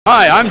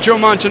Hi, I'm Joe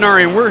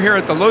Montanari, and we're here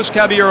at the Los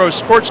Caballeros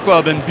Sports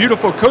Club in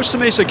beautiful Costa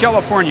Mesa,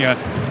 California,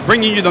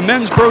 bringing you the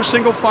men's pro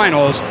single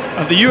finals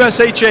of the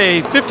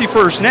USHA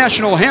 51st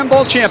National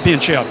Handball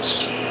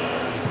Championships.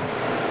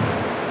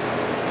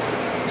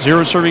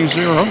 0 serving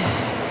 0.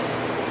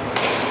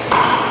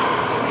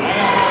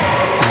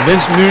 And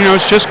Vince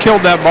Munoz just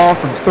killed that ball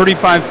from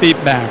 35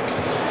 feet back.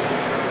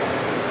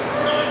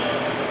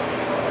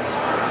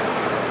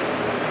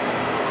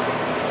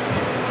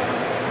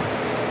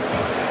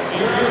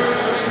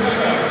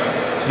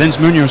 Vince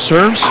Munoz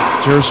serves,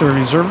 0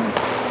 serving 0.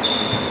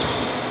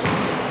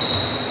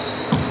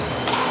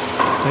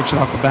 Takes it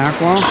off the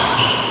back wall.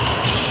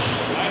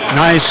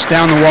 Nice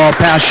down the wall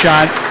pass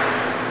shot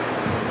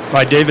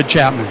by David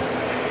Chapman.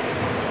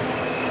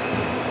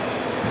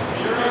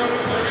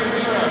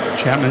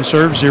 Chapman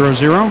serves,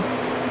 0-0.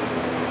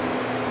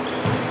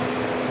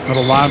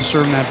 Little lob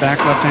serve in that back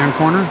left-hand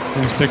corner.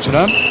 Vince picks it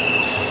up.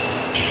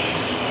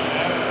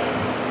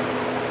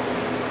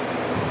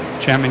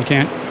 Chapman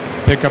can't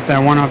pick up that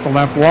one off the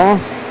left wall.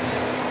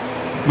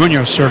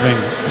 Munoz serving,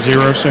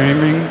 0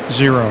 serving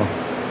 0.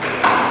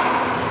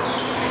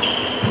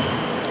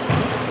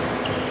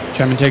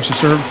 Chapman takes a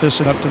serve, fists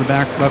it up to the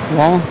back left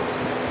wall.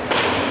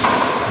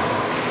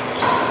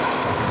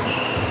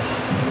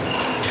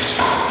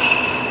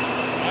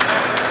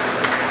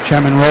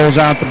 Chapman rolls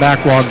out the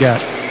back wall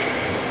get.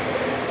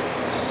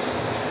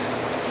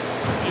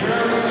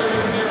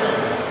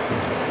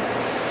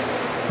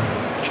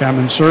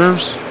 Chapman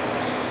serves.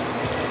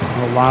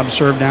 A lob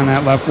serve down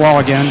that left wall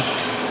again.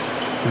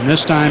 And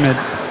this time it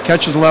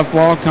catches the left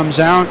wall, comes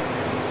out.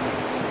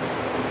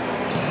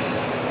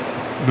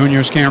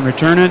 Munoz can't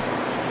return it.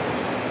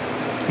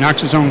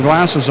 Knocks his own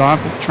glasses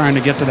off trying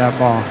to get to that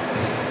ball.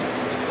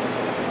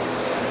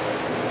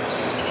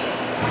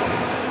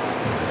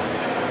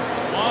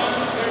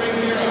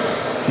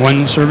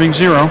 One serving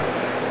 0.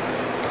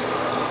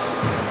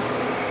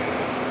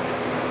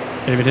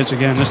 David hits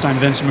again. This time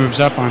Vince moves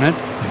up on it.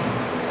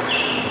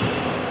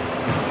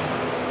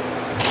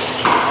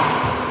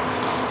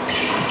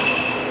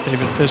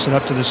 David fists it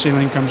up to the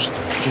ceiling, comes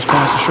just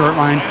past the short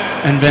line,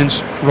 and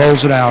Vince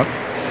rolls it out.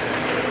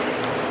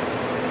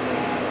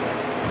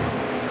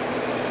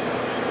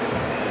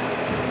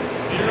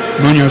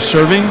 Munoz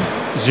serving,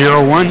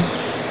 0-1.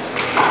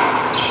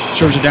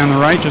 Serves it down the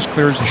right, just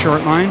clears the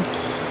short line.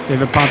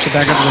 David pops it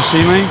back up to the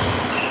ceiling.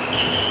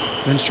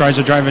 Vince tries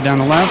to drive it down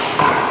the left.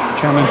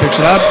 Chapman picks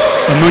it up,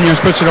 and Munoz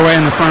puts it away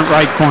in the front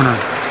right corner.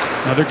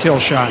 Another kill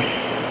shot.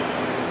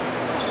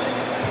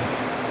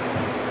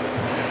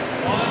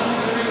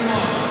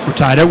 We're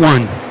tied at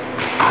 1.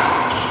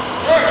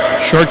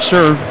 Short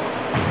serve.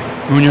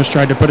 Munoz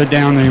tried to put it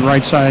down the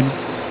right side.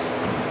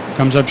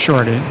 Comes up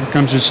short. Here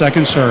comes his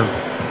second serve.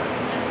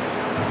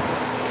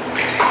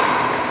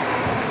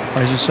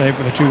 Tries to save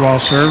with a 2-wall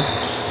serve.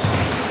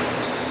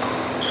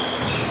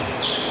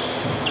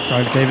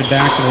 Drives David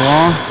back to the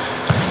wall.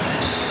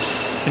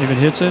 David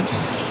hits it.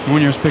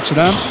 Munoz picks it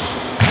up.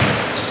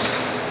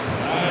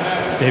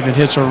 David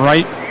hits a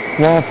right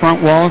wall,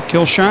 front wall,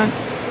 kill shot.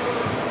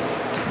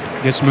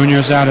 Gets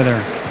Munoz out of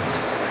there.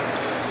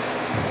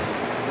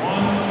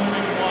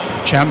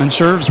 Chapman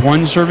serves,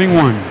 1 serving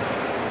 1.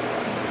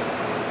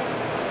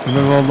 A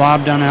little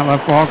lob down that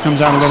left wall,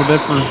 comes out a little bit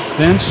for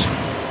Vince.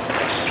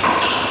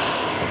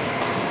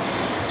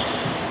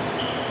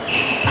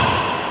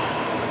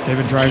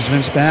 David drives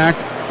Vince back,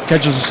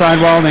 catches the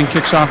sidewall, then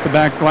kicks off the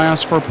back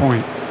glass for a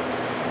point.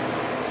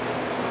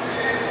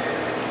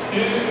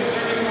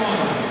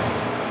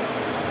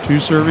 2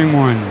 serving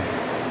 1.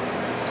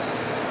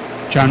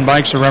 John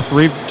Bike's the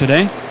referee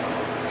today.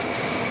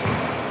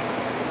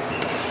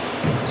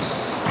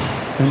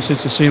 Vince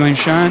hits a ceiling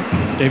shot.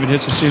 David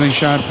hits a ceiling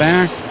shot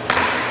back.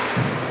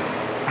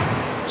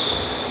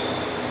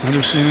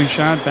 Another ceiling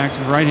shot back to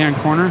the right-hand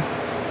corner.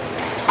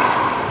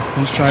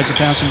 Vince tries to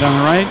pass him down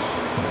the right.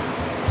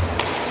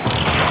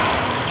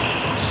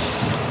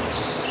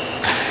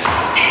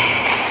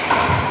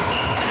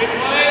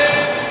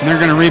 And they're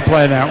going to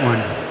replay that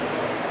one.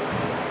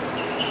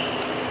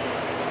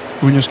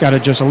 Munoz got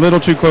it just a little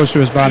too close to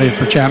his body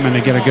for Chapman to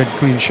get a good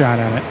clean shot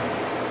at it.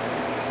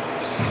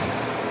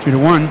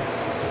 2-1.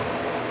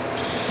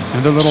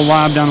 Another little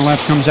lob down the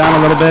left comes out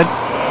a little bit,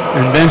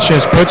 and Vince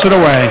just puts it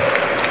away.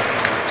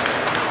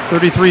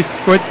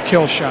 33-foot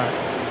kill shot.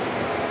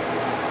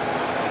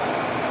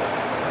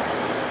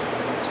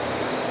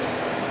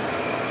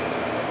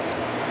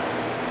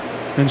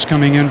 Vince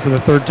coming in for the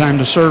 3rd time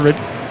to serve it.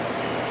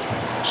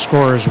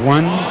 Score is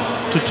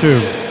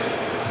 1-2.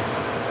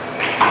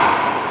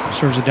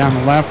 Serves it down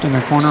the left in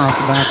the corner off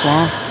the back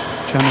wall.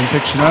 Chapman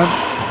picks it up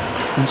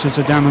and sits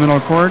it down the middle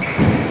of the court.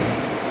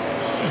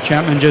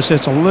 Chapman just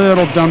hits a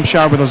little dump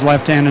shot with his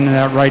left hand into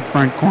that right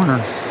front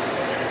corner.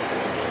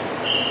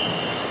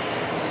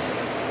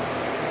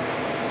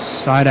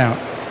 Side out.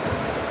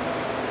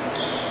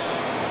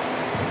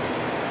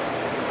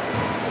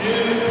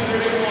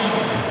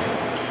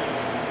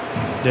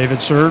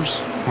 David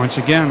serves. Once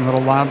again, little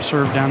lob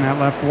serve down that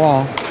left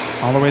wall,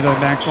 all the way to the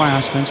back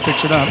glass. Vince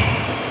picks it up.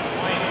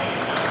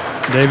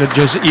 David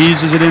just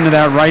eases it into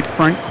that right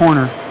front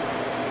corner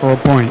for a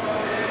point.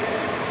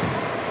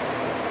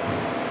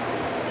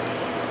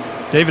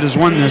 David has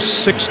won this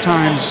 6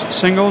 times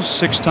singles,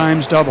 6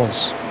 times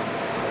doubles.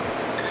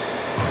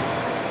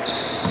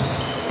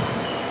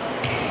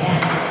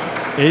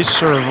 Ace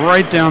serve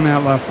right down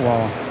that left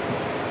wall.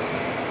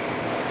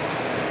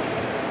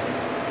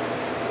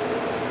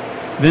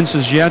 Vince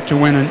is yet to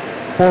win a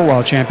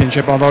 4-wall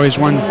championship, although he's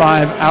won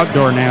 5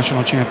 outdoor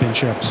national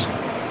championships.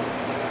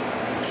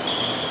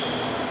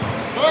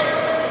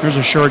 Here's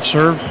a short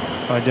serve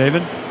by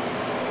David.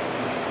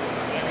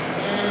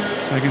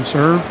 Second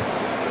serve.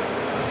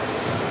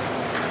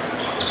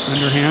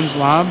 Underhands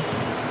lob.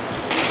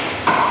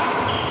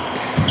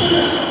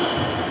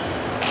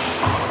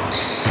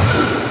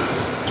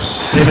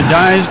 David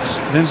dives,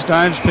 Vince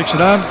dives, picks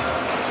it up.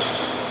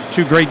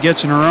 2 great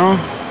gets in a row.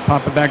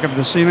 Pop it back up to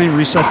the ceiling,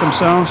 reset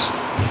themselves.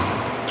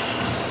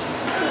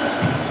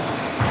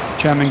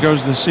 Chapman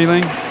goes to the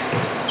ceiling.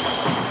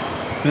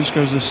 Vince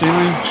goes to the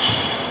ceiling.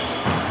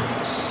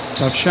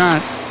 Tough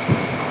shot.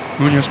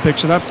 Munoz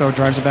picks it up though,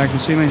 drives it back to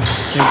the ceiling.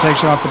 David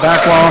takes it off the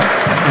back wall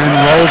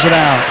and rolls it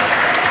out.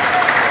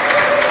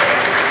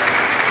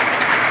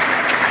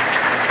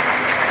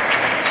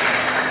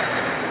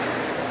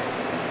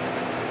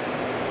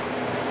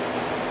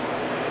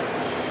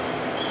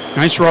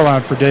 Nice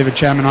rollout for David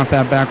Chapman off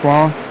that back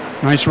wall.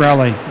 Nice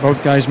rally.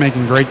 Both guys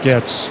making great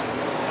gets.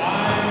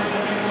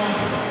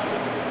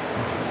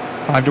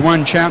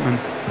 5-1 Chapman.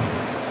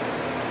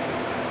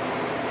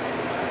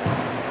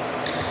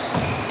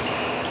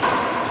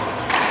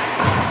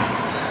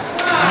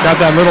 Got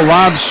that little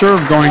lob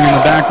serve going in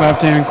the back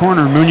left-hand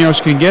corner.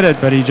 Munoz can get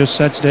it, but he just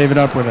sets David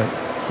up with it.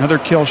 Another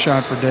kill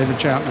shot for David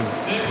Chapman.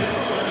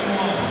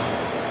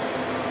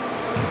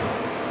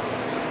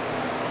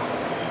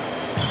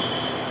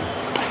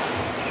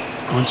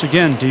 Once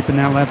again, deep in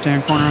that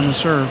left-hand corner on the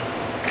serve.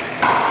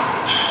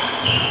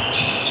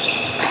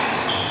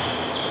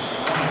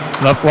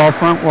 Left wall,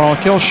 front wall,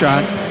 kill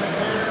shot.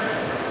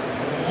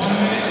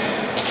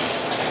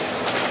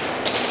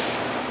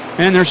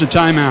 And there's a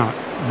timeout.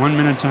 1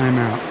 minute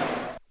timeout.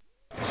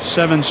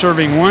 7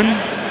 serving 1.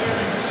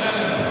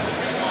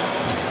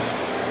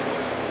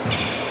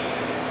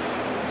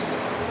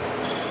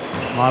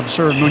 Lob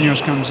serve,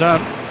 Munoz comes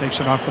up, takes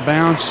it off the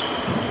bounce.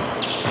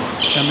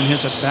 Chapman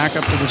hits it back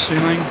up to the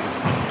ceiling.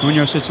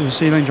 Munoz hits to the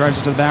ceiling, drives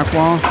it to the back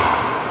wall.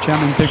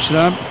 Chapman picks it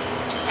up.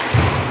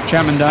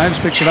 Chapman dives,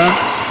 picks it up.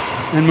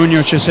 And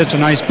Munoz just hits a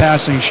nice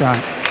passing shot.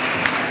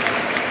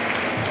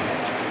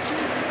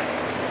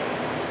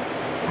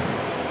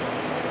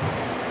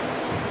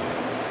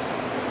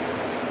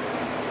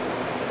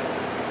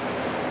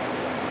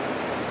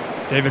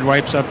 David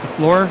wipes up the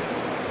floor.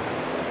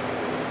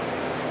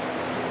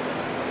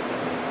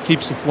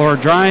 Keeps the floor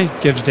dry,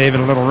 gives David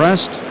a little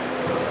rest.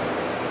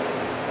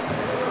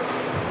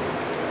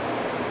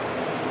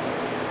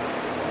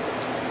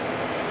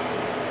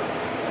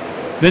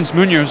 Vince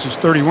Munoz is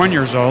 31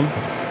 years old.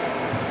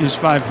 He's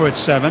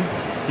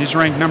 5'7". He's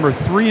ranked number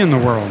 3 in the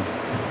world.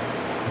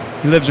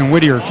 He lives in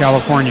Whittier,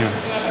 California.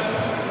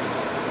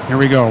 Here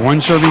we go,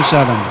 1 serving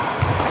 7.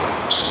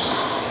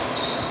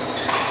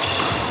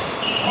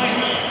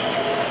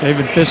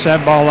 David fists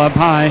that ball up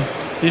high.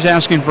 He's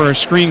asking for a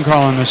screen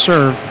call on the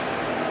serve.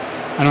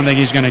 I don't think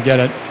he's going to get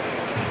it.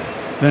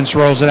 Vince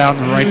rolls it out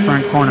in the right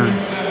front corner.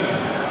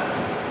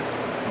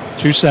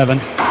 2-7.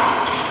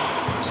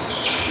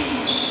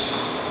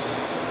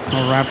 A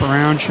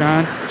wraparound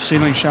shot,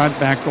 ceiling shot,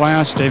 back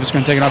glass. David's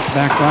going to take it off the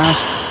back glass.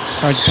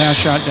 Tries a pass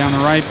shot down the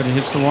right, but it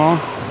hits the wall.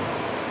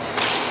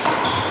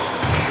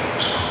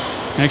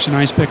 Makes a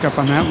nice pickup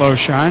on that low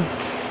shot.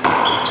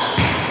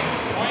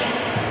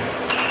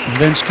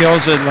 Vince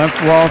kills it,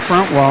 left wall,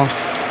 front wall.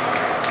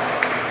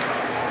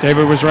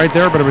 David was right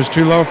there, but it was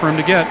too low for him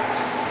to get.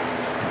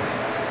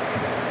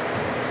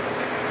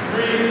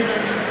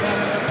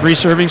 3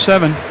 serving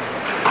 7.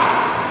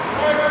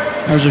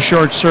 There's a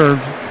short serve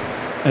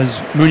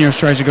as Munoz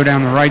tries to go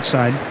down the right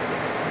side.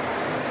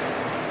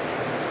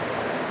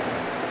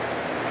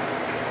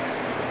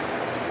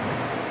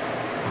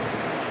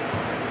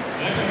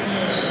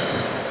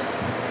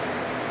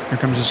 Here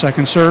comes the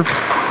second serve.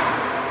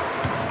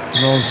 A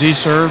little Z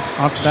serve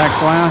off the back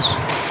glass.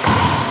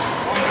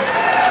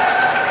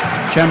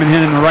 Chapman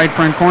hit in the right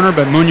front corner,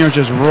 but Munoz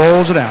just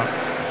rolls it out.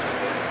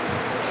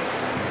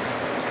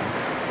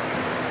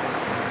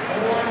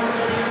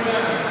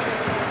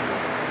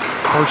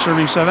 Four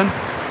serving 7.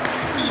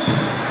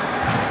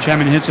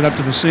 Chapman hits it up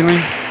to the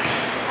ceiling.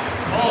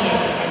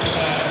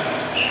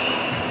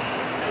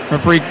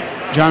 Referee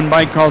John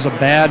Bike calls a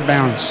bad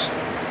bounce.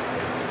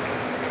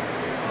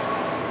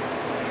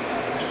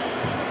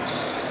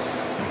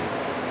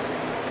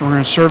 We're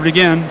going to serve it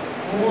again.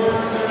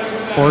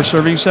 4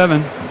 serving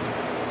 7.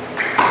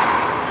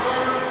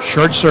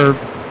 Short serve.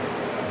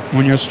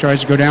 Munoz tries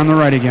to go down the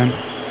right again.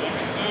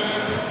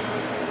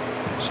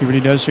 See what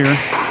he does here.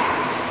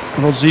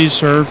 Little Z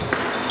serve.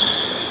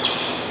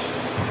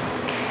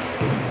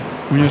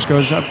 Munoz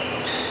goes up.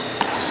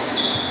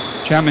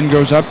 Chapman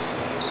goes up.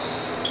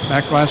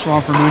 Back glass wall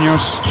for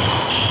Munoz.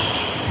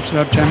 picks it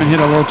up. Chapman hit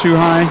a little too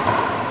high.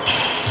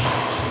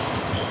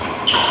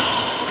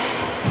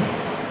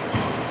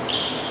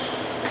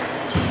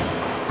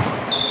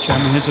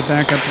 Chapman hits it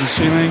back up to the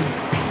ceiling.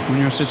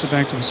 Munoz hits it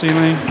back to the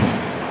ceiling.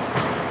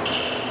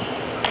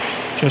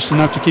 Just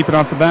enough to keep it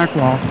off the back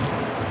wall.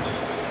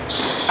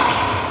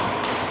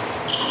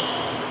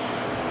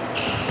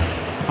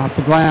 Off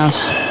the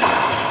glass.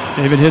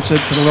 David hits it,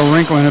 put a little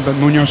wrinkle in it, but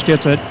Munoz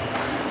gets it.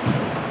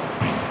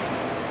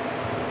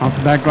 Off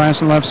the back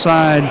glass on the left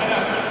side.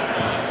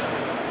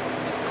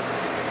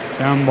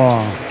 Down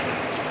ball.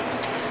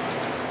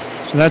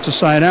 So that's a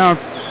side out.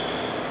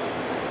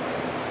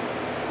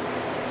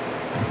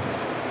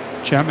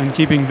 Chapman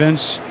keeping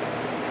Vince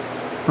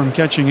from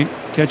catching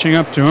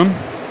up to him.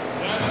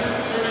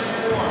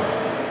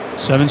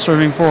 7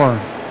 serving 4.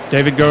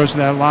 David goes to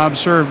that lob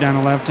serve down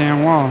the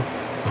left-hand wall.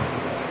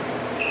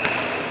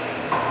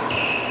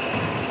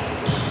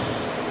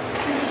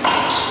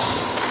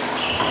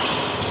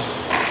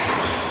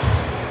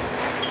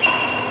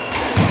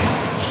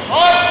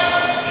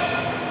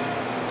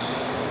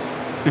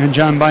 And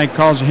John Bike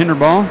calls a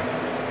Handball.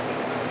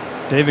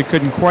 David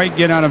couldn't quite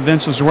get out of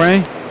Vince's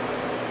way.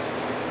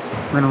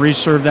 We're going to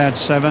reserve that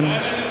 7,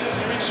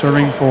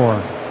 serving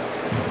 4.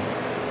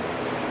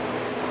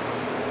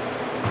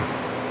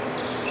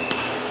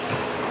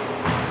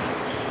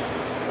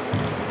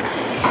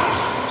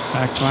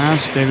 Back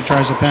glass. David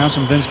tries to pass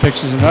him. Vince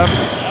picks it up.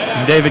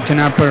 And David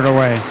cannot put it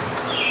away.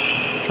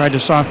 Tried to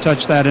soft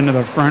touch that into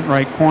the front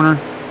right corner.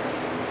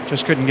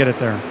 Just couldn't get it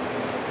there.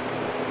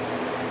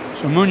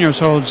 So Munoz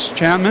holds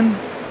Chapman.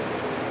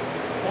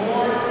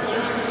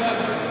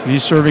 And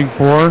he's serving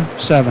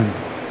 4-7.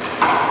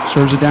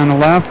 Serves it down the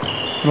left.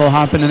 A little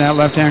hop into that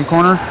left-hand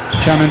corner.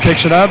 Chapman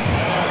picks it up.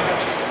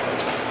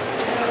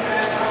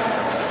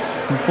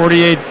 From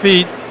 48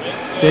 feet,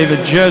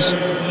 David just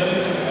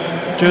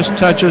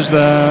touches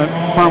the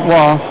front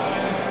wall.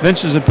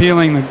 Vince is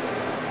appealing the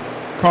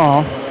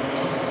call.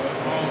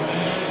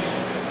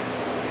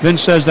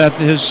 Vince says that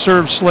his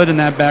serve slid in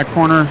that back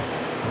corner,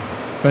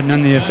 but none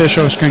of the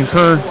officials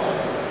concur.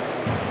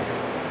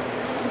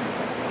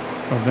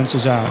 Oh, Vince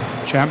is out.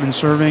 Chapman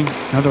serving.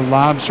 Another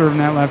lob serve in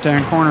that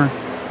left-hand corner.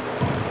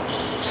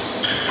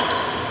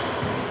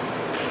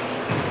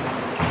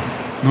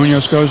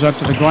 Munoz goes up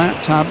to the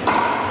top.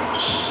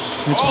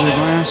 Hits it to the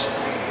glass.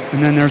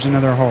 And then there's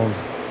another hold.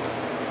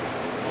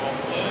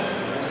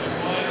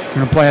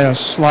 Going to play a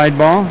slide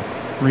ball.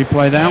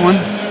 Replay that one.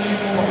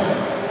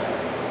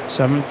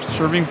 7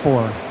 serving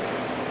 4.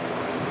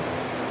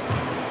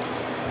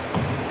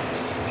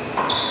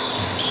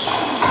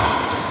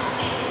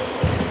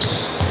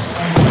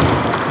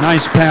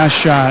 Nice pass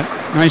shot.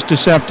 Nice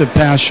deceptive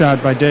pass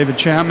shot by David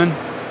Chapman.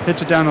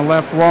 Hits it down the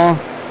left wall.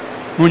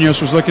 Munoz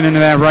was looking into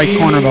that right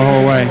corner the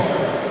whole way.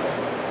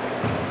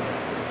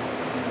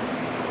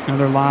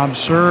 Another lob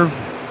serve.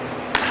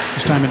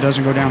 This time it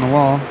doesn't go down the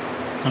wall.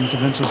 Comes to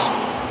Vince's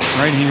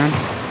right hand.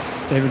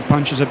 David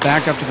punches it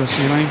back up to the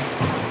ceiling.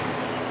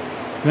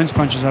 Vince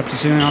punches up to the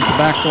ceiling off the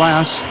back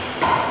glass.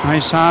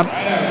 Nice hop.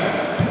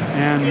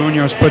 And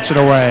Munoz puts it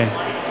away.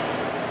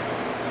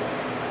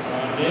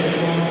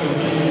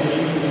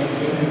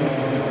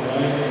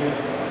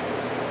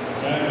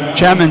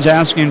 Chapman's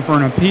asking for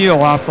an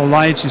appeal off the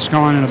lights. He's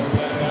calling it a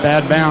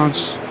bad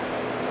bounce.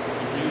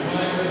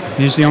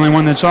 He's the only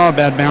one that saw a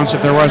bad bounce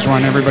if there was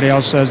one. Everybody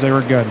else says they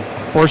were good.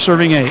 4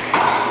 serving 8.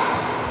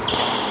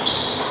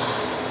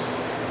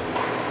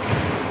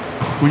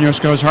 Munoz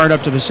goes hard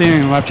up to the ceiling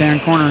in the left-hand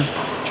corner.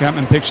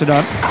 Chapman picks it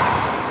up.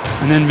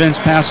 And then Vince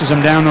passes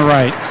him down the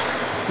right.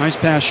 Nice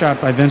pass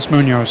shot by Vince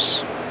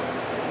Munoz.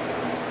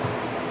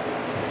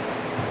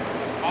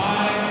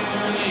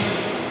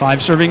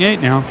 5 serving 8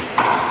 now.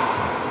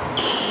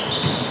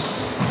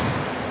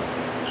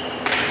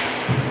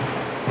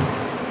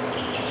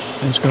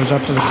 Vince goes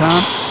up to the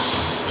top.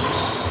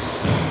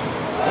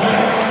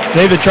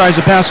 David tries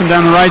to pass him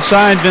down the right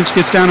side. Vince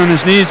gets down on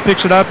his knees,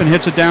 picks it up, and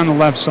hits it down the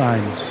left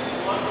side.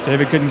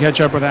 David couldn't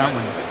catch up with that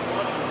one.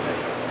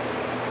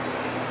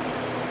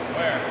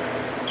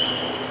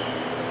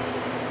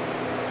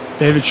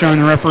 David showing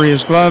the referee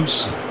his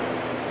gloves.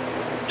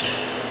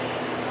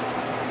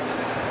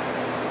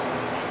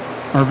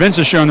 Or Vince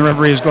is showing the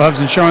referee his gloves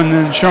and showing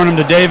them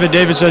to David.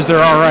 David says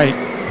they're all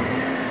right.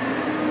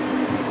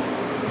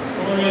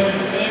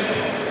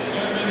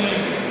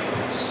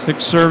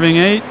 6 serving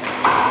 8.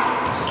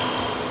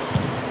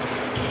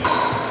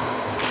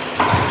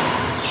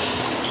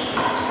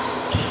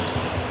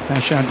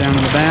 Pass shot down to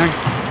the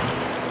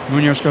bag.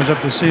 Munoz goes up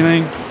the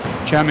ceiling.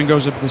 Chapman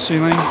goes up the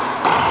ceiling.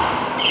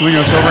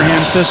 Munoz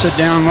overhand fists it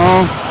down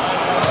low.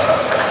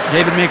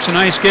 David makes a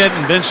nice get,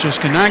 and Vince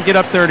just cannot get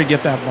up there to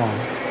get that ball.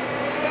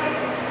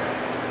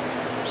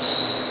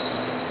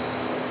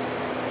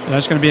 So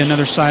that's going to be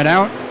another side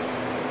out.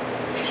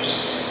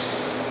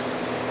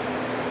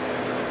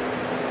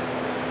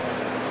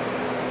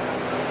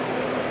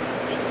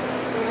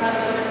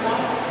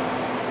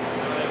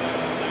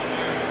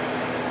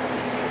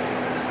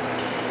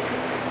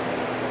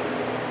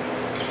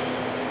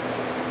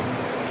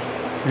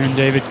 And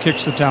David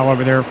kicks the towel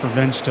over there for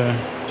Vince to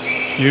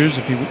use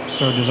if he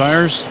so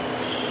desires.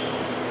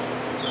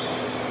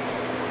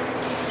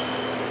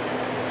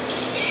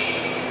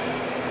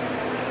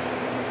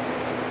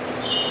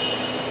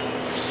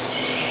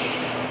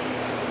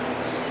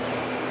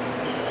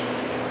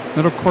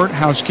 Little court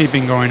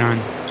housekeeping going on.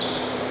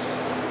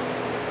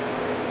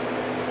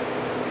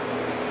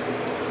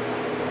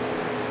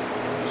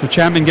 So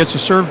Chapman gets a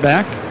serve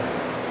back.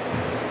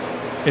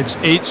 It's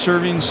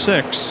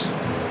 8-6.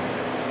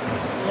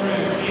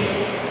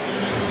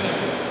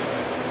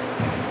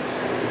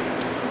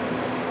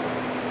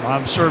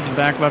 Lob serve to the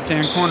back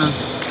left-hand corner.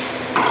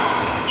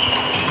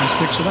 Vince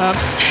picks it up.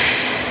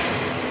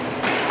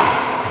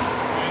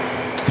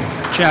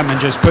 Chapman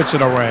just puts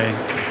it away.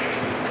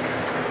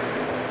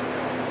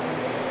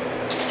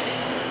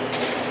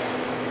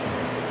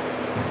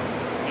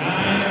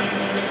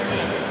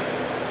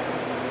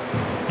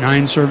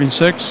 Nine serving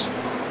 6.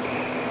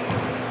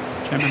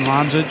 Chapman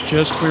lobs it,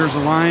 just clears the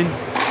line.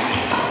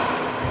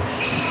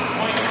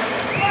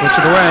 Puts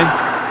it away.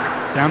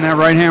 Down that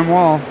right-hand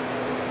wall.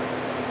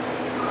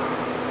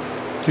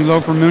 Too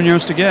low for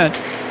Munoz to get.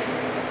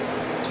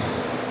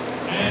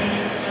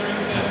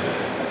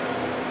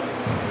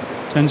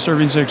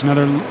 10-6.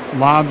 Another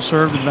lob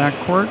serve to the back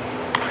court.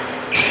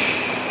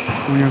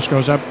 Munoz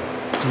goes up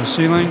to the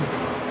ceiling.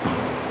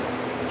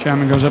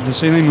 Chapman goes up to the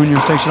ceiling.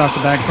 Munoz takes it off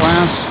the back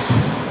glass.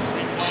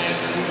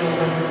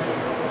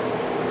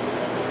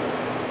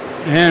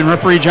 And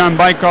referee John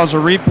Bike calls a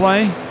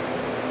replay.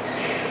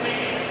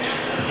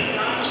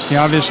 He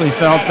obviously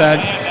felt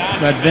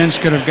that Vince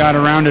could have got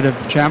around it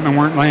if Chapman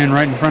weren't laying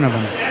right in front of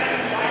him.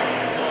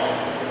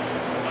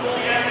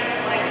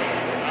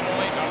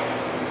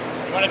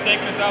 You want to take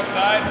this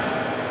outside?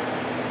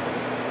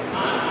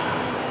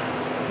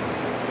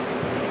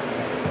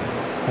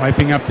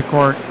 Wiping up the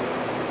court.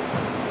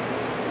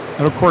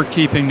 Little court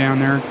keeping down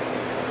there.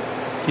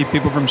 Keep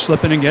people from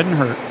slipping and getting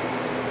hurt.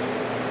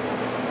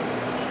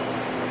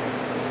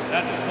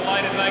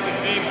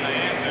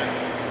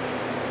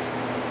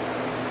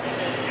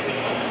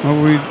 Well,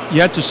 we've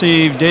yet to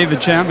see David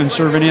Chapman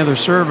serve any other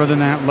serve other than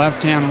that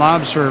left-hand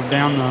lob serve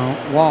down the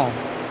wall.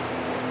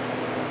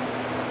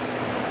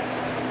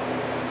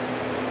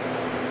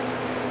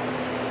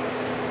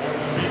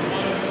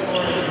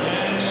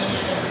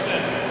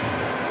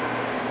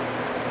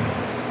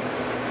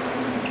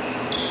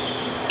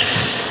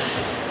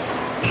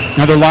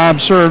 Another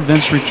lob serve.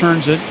 Vince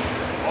returns it.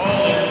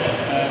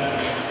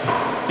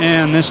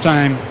 And this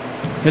time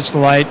hits the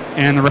light,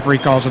 and the referee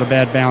calls it a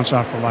bad bounce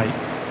off the light.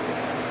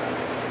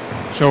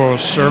 So we'll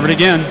serve it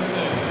again.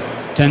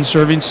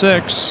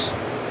 10-6.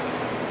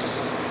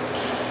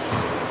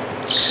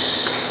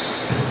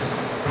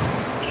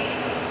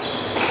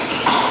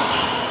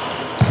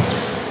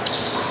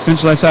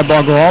 Vince lets that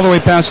ball go all the way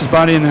past his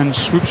body and then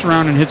swoops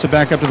around and hits it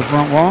back up to the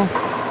front wall.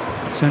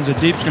 Sends it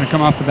deep. It's going to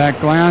come off the back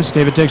glass.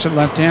 David takes it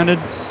left-handed.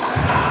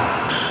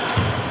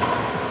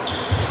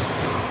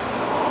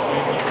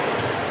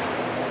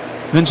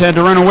 Vince had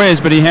to run a ways,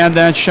 but he had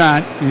that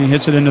shot, and he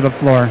hits it into the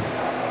floor.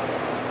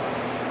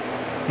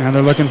 Now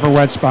they're looking for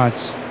wet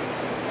spots.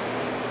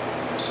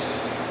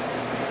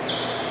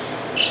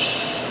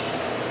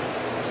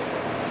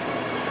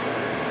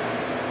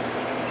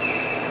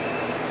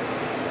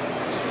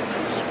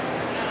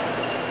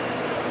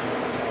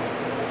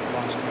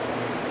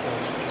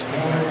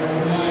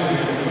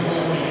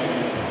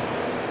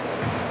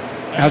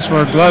 As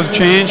for a glove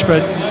change,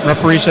 but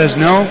referee says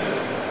no.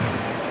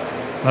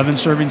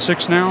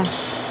 11-6 now.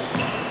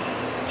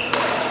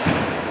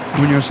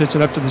 Munoz hits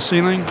it up to the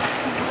ceiling.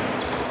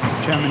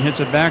 Chapman hits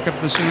it back up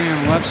to the ceiling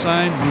on the left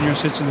side.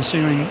 Munoz hits to the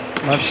ceiling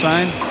left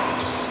side.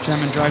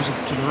 Chapman drives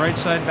it to the right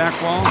side back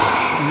wall.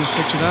 Munoz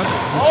picks it up,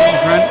 hits it in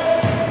front.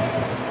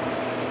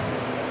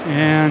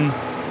 And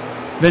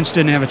Vince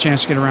didn't have a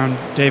chance to get around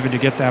David to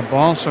get that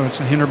ball, so it's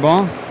a hinder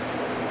ball.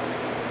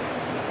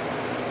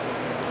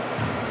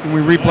 And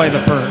we replay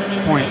the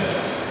point.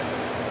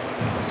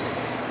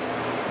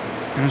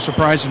 And a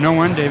surprise to no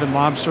one, David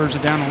lob serves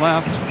it down the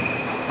left.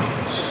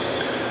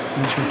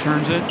 Vince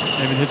returns it.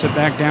 David hits it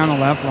back down the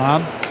left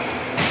lob.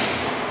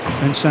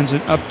 Vince sends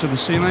it up to the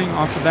ceiling,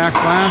 off the back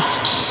glass.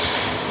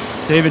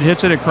 David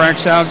hits it, it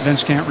cracks out.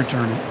 Vince can't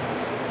return it.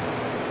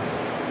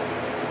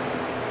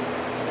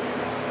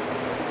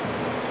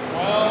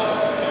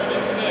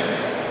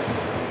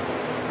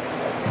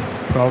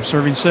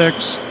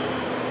 12-6.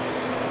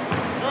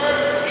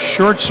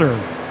 Short serve.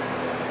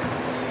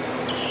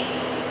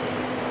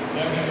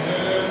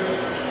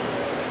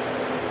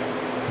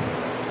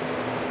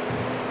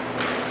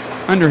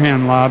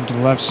 Underhand lob to the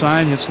left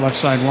side, hits left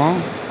side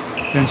wall.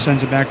 Then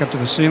sends it back up to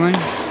the ceiling.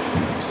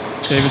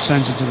 David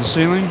sends it to the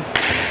ceiling.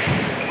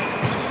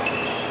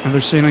 Another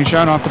ceiling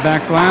shot off the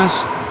back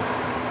glass.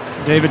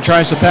 David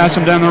tries to pass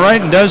him down the right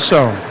and does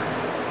so.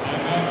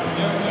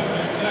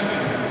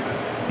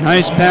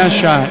 Nice pass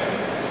shot.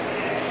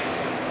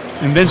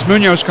 And Vince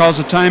Munoz calls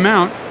a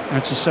timeout.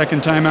 That's the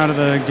second timeout of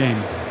the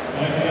game.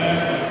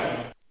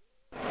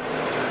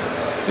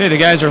 Okay, the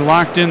guys are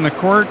locked in the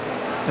court.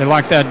 They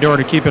lock that door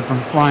to keep it from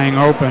flying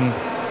open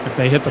if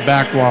they hit the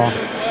back wall.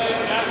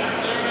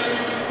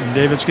 And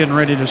David's getting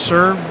ready to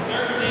serve.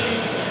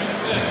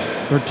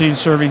 13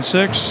 serving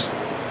 6.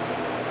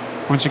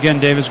 Once again,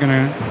 David's going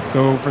to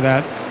go for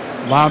that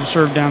lob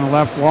serve down the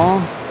left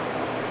wall.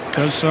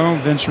 Does so.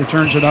 Vince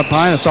returns it up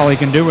high. That's all he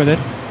can do with it.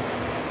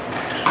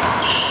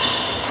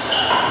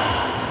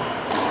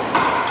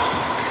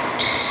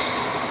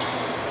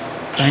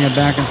 Bang it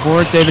back and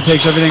forth. David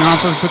takes everything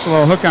off of it, puts a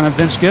little hook on it.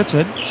 Vince gets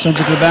it, sends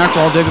it to the back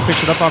wall. David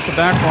picks it up off the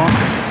back wall.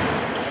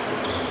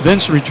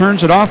 Vince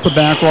returns it off the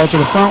back wall to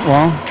the front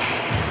wall.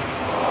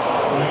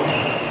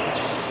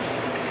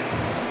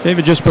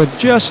 David just put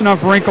just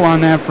enough wrinkle on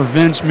that for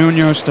Vince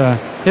Munoz to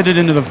hit it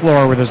into the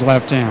floor with his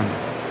left hand.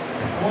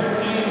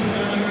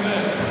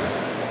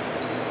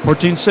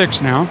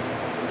 14-6 now.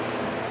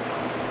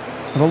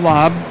 Little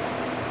lob.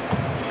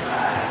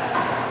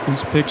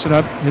 Vince picks it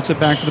up, hits it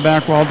back to the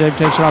back wall. Dave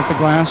takes it off the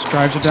glass,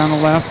 drives it down the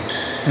left.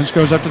 Vince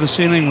goes up to the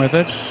ceiling with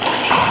it.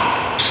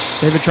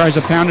 David tries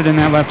to pound it in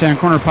that left-hand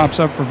corner, pops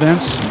up for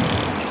Vince.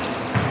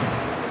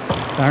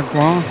 Back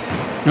wall.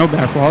 No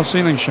back wall,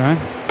 ceiling shot.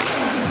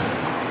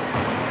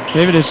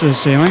 David hits to the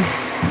ceiling.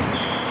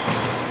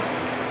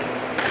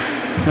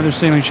 Another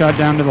ceiling shot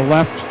down to the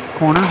left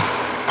corner.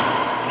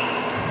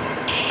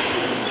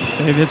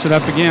 Dave hits it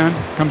up again.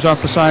 Comes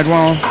off the side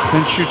wall.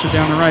 Vince shoots it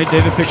down the right.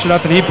 David picks it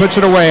up and he puts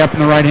it away up in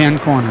the right-hand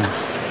corner.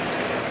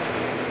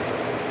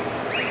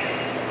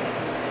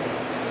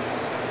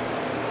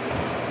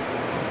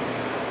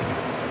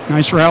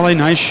 Nice rally,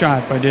 nice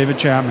shot by David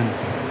Chapman.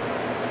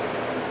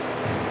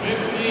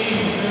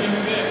 15,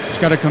 serving 6. He's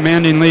got a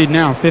commanding lead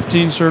now,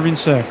 15 serving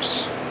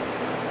 6.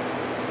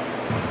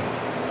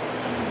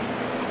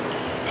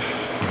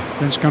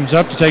 Vince comes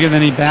up to take it,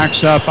 then he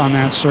backs up on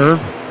that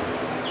serve.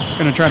 He's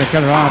going to try to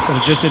cut it off, but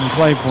it just didn't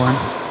play for him.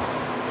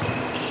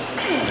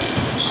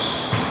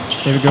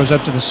 David goes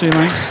up to the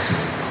ceiling.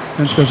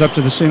 Vince goes up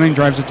to the ceiling,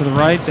 drives it to the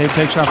right. Dave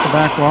takes off the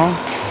back wall.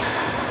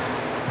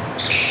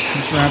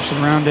 Vince wraps it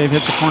around. Dave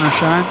hits a corner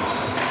shot.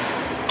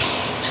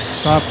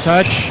 Soft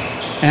touch,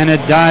 and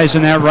it dies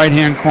in that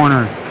right-hand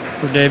corner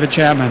for David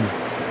Chapman.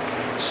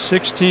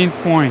 16th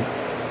point.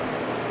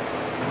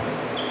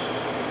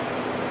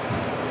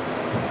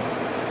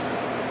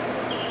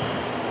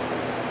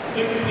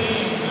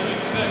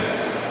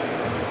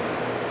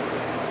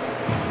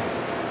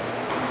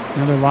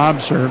 Another lob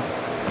serve.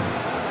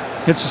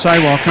 Hits the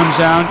sidewall, comes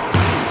out.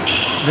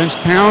 Vince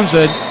pounds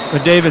it,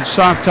 but David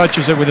soft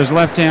touches it with his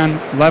left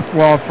hand, left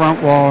wall, front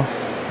wall,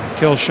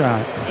 kill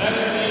shot.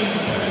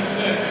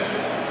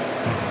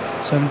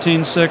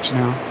 17-6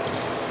 now.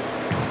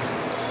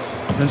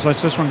 Vince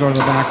lets this one go to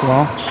the back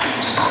wall.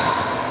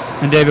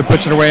 And David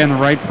puts it away in the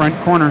right front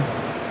corner.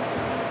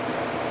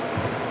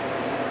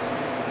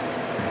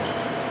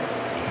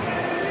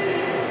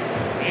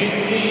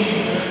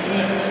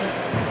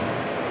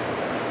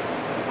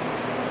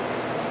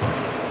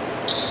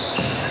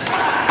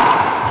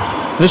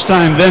 This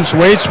time Vince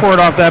waits for it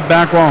off that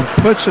back wall and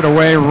puts it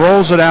away,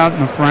 rolls it out in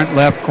the front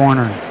left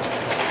corner.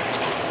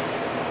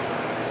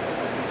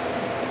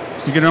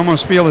 You can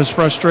almost feel his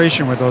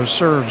frustration with those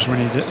serves when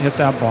he hit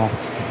that ball.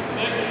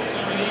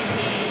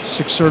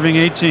 6 serving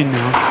 18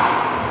 now.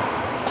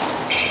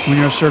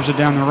 Munoz serves it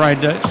down the right,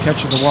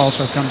 catches the wall,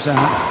 so it comes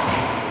out.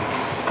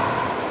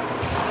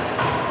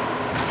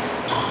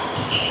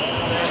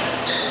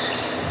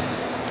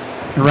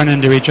 They run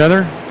into each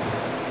other.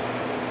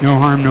 No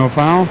harm, no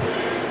foul.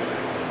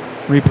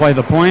 Replay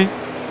the point. 6,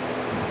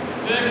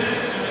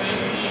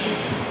 18.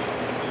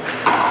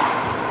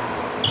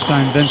 This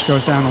time Vince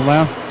goes down the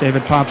left.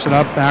 David pops it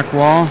up, back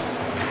wall.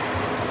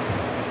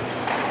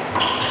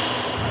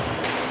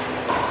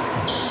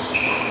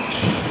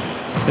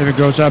 David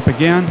goes up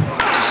again.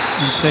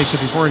 Vince takes it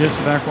before it hits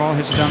the back wall,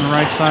 hits it down the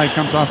right side,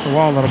 comes off the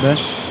wall a little bit.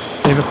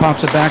 David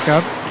pops it back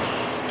up.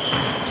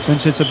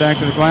 Vince hits it back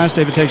to the glass.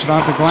 David takes it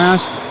off the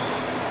glass.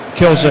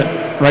 Kills it,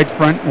 right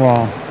front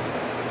wall.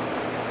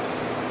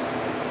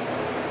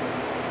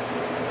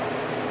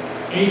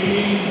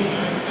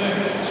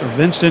 18-6. So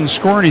Vince didn't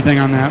score anything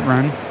on that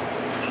run.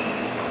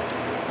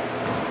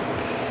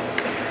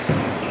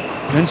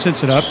 Vince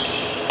hits it up.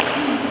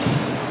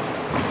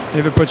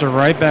 David puts it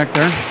right back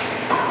there.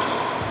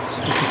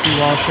 It's a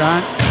 2-wall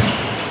shot.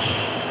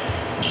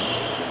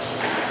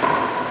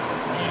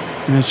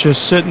 And it's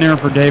just sitting there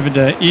for David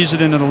to ease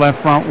it into the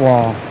left front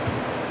wall.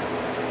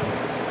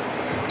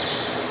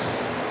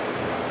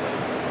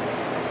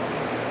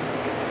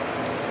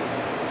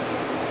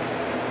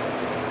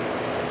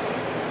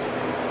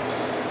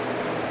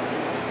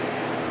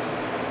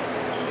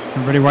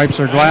 Everybody wipes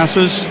their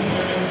glasses.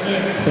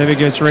 David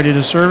gets ready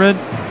to serve it.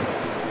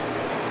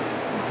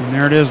 And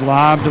there it is,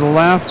 lob to the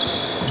left.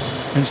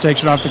 Vince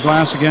takes it off the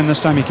glass again. This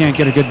time he can't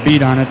get a good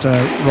beat on it to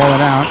roll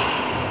it out.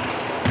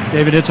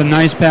 David hits a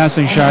nice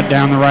passing shot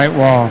down the right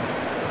wall.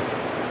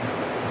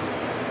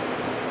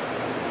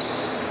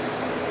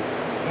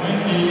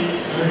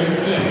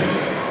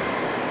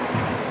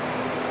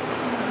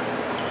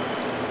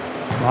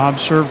 20-36. Lob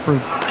serve for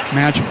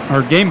match,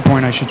 or game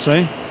point, I should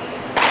say.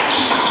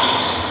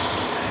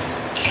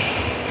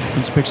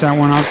 Vince picks that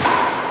one up,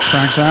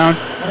 tracks out.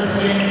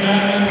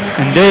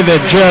 And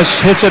David just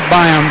hits it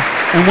by him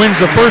and wins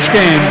the first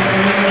game,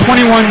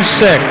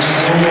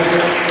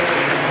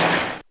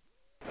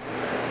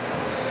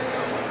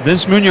 21-6.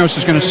 Vince Munoz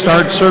is going to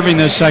start serving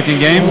this second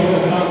game.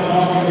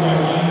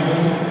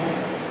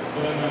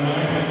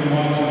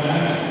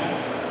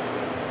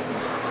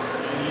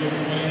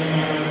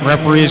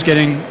 Referee is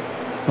getting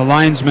the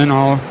linesmen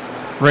all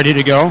ready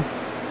to go.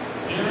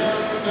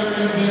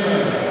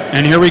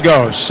 And here we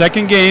go,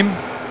 second game,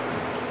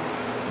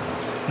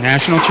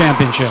 national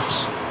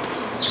championships.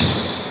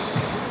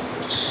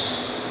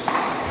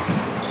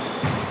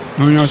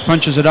 Munoz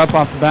punches it up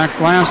off the back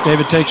glass.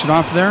 David takes it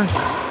off there.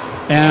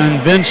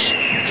 And Vince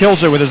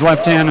kills it with his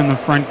left hand in the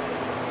front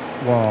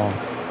wall.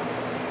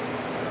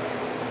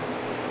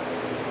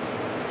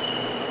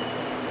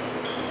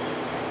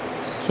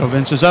 So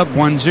Vince is up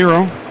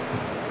 1-0.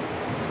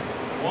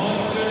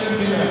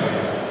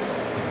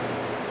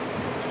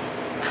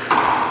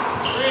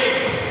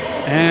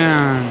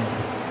 And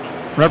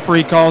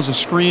referee calls a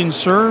screen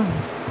serve.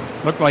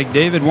 Looked like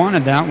David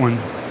wanted that one.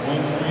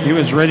 He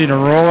was ready to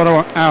roll it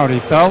out,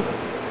 he felt.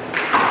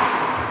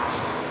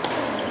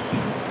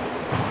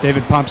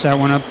 David pops that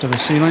one up to the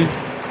ceiling.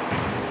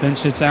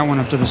 Vince hits that one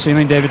up to the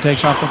ceiling. David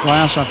takes off the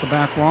glass off the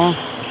back wall.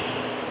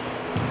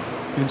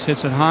 Vince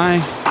hits it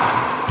high.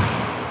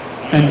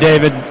 And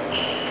David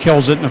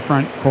kills it in the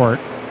front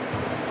court.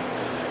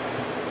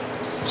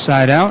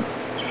 Side out.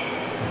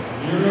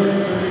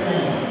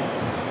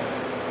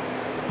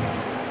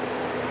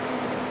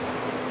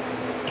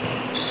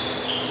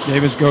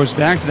 Davis goes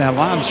back to that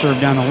lob serve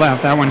down the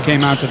left. That one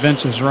came out to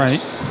Vince's right.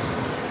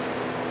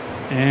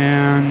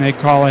 And they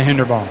call a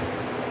Handball.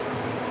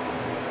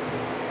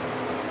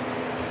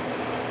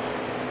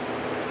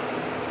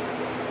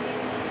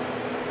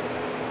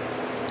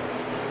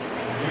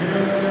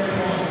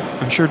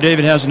 I'm sure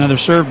David has another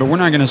serve, but we're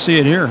not going to see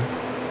it here.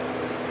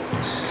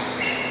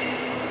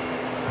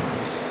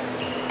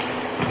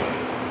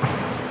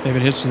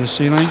 David hits to the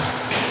ceiling.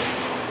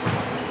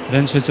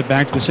 Vince hits it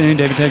back to the ceiling.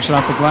 David takes it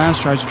off the glass,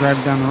 tries to drive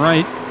it down the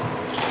right.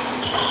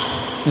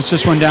 Hits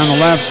this one down the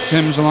left.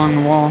 Tim's along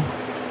the wall.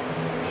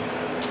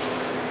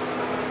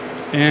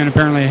 And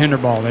apparently a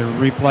Handball. They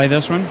replay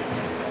this one.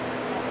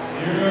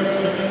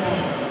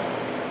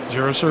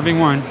 0 serving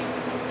 1.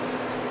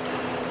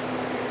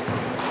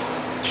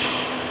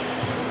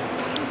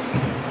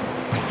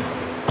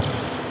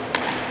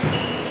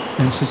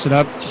 Vince hits it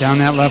up down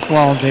that left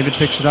wall. David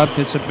picks it up,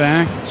 hits it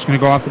back. It's going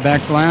to go off the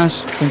back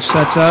glass. Vince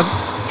sets up,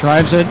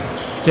 drives it.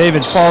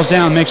 David falls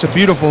down, makes a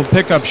beautiful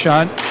pickup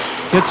shot.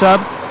 Gets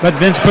up, but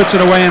Vince puts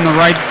it away in the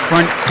right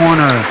front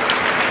corner.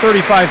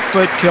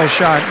 35-foot kill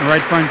shot in the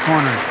right front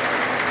corner.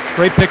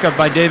 Great pickup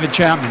by David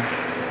Chapman.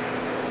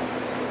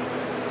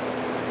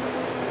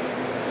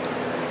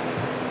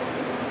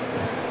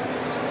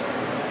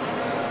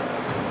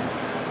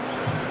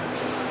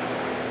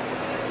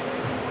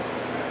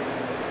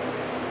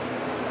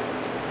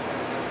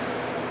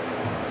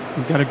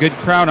 We've got a good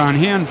crowd on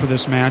hand for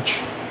this match.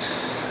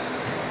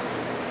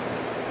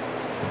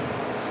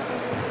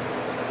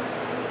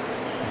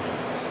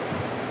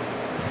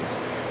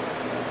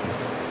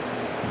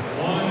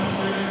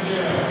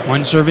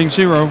 One serving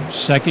 0,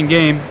 second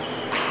game.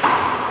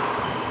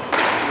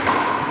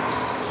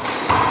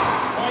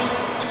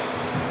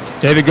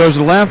 David goes to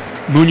the left,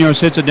 Munoz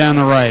hits it down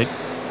the right.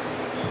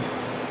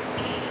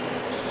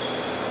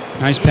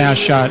 Nice pass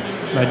shot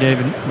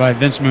by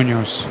Vince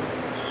Munoz.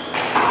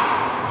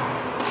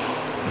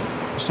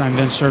 This time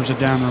Vince serves it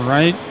down the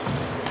right.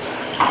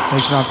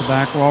 Takes it off the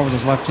back wall with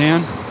his left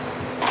hand.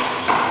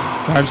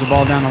 Drives the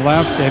ball down the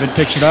left. David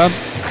picks it up.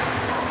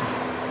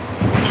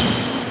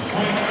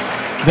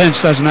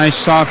 Vince does a nice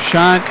soft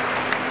shot.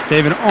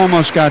 David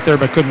almost got there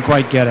but couldn't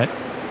quite get it.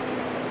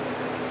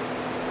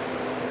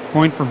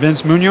 Point for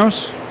Vince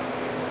Munoz.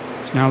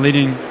 He's now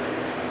leading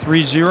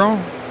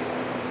 3-0.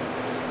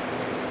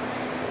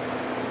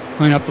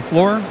 Clean up the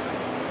floor.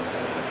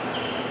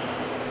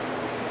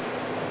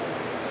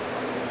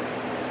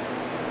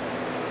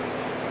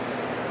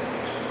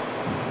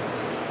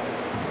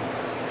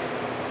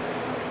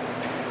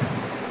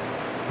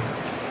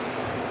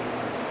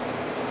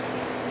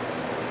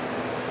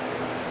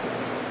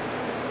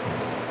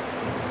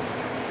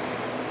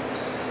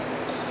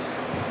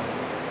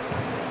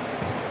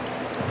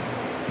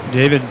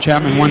 David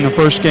Chapman won the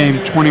first game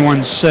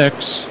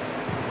 21-6.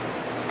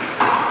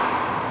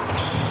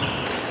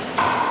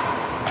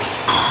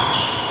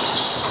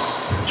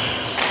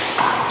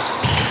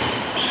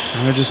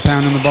 And they're just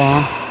pounding the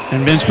ball.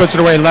 And Vince puts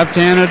it away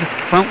left-handed,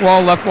 front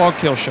wall, left wall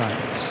kill shot.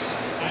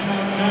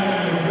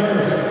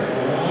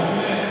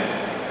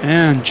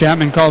 And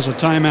Chapman calls a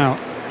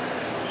timeout.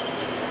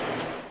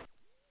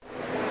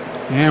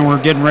 And we're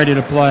getting ready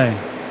to play.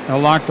 They'll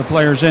lock the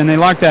players in. They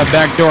lock that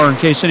back door in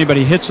case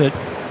anybody hits it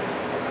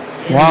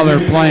while they're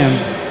playing,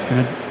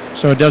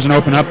 so it doesn't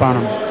open up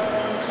on them.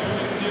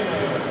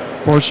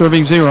 4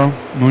 serving 0.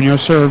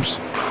 Munoz serves.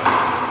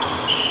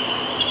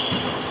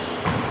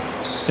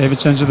 David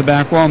sends it to the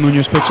back wall.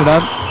 Munoz picks it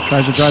up,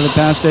 tries to drive it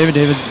past David.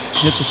 David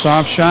hits a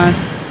soft shot.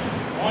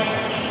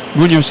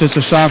 Munoz hits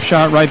a soft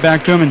shot right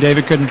back to him, and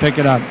David couldn't pick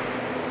it up.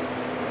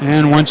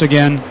 And once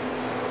again,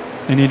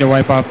 they need to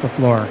wipe off the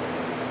floor.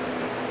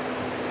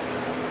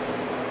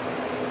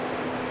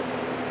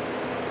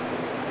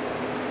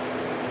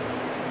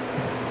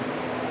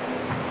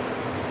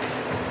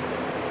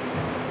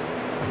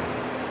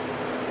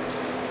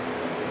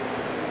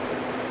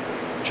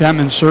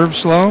 Chapman serves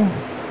slow,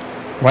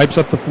 wipes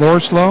up the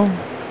floor slow,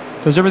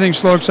 does everything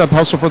slow except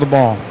hustle for the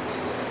ball.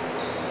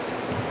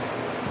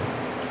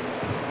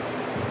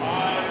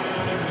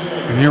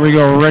 And here we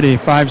go already,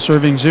 5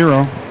 serving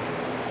 0.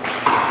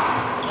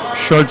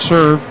 Short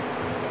serve.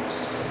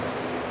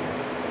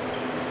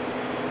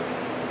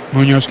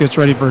 Munoz gets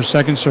ready for his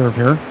second serve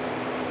here.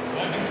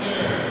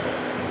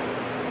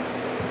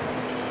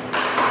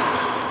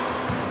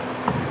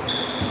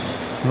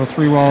 Little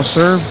 3-wall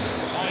serve.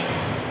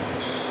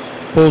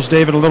 Fools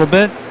David a little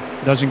bit.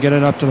 Doesn't get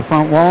it up to the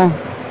front wall.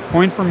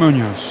 Point for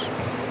Munoz.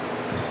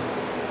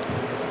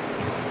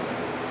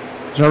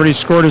 He's already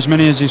scored as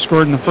many as he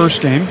scored in the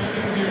first game.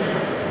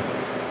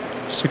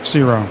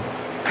 6-0.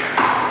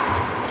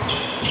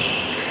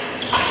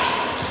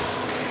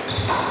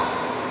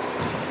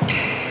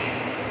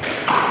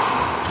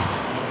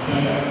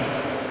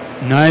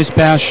 Nice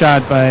pass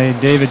shot by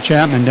David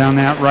Chapman down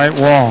that right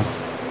wall.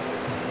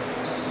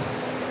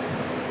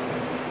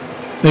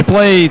 They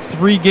play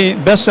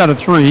best out of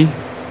 3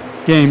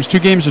 games. 2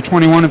 games of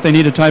 21. If they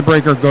need a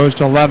tiebreaker, goes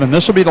to 11.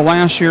 This will be the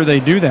last year they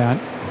do that.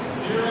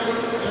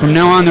 From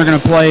now on, they're going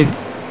to play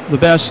the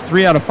best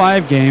 3 out of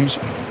 5 games.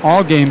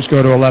 All games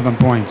go to 11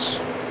 points.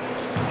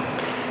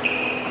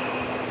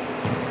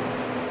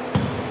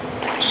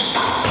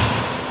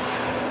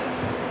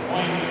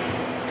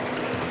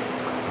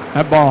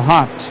 That ball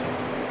hopped.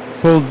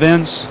 Fooled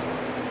Vince.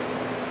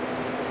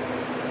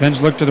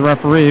 Vince looked to the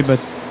referee, but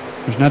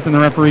there's nothing the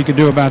referee could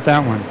do about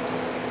that one.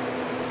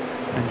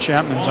 And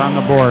Chapman's on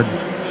the board.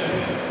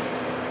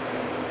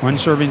 1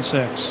 serving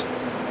 6.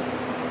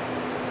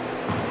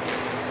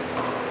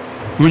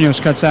 Munoz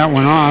cuts that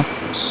one off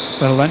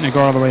instead of letting it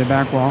go all the way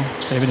back wall.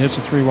 David hits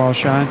a 3-wall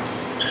shot.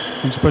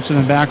 Vince puts it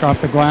in back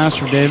off the glass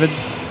for David.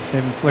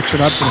 David flicks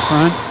it up to the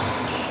front.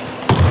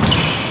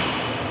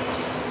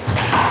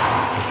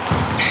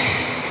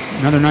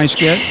 Another nice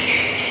get.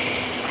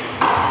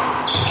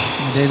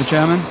 David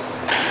Chapman.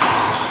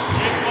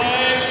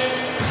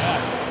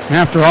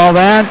 After all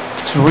that,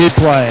 it's a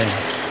replay.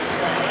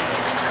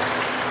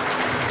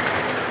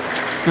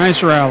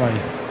 Nice rally.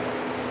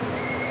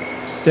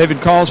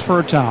 David calls for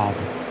a towel.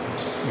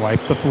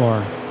 Wipe the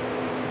floor.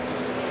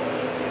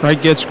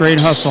 Wright gets great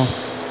hustle.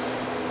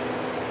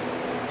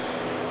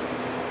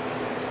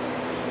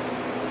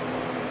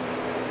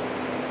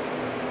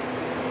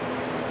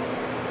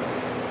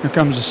 Here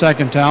comes the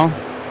second towel.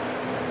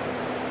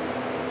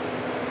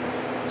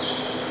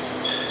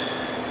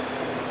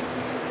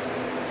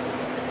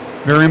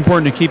 Very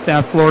important to keep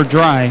that floor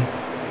dry.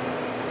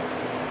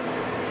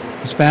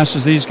 As fast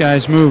as these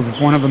guys move,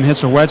 if one of them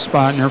hits a wet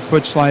spot and their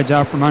foot slides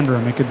out from under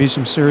them, it could be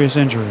some serious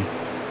injury.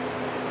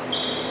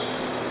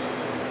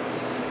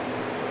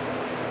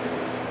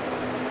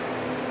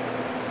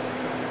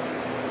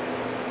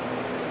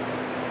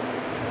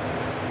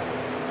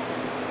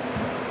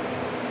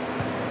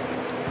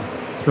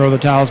 Throw the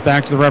towels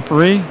back to the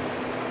referee.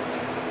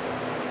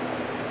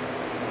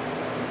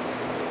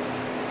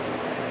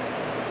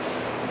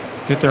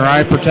 Get their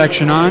eye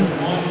protection on.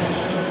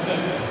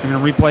 They're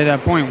going to replay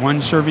that point.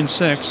 1 serving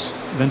 6.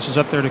 Vince is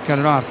up there to cut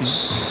it off.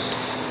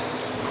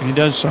 And he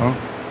does so.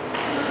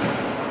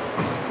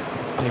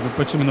 David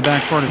puts him in the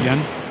back court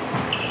again.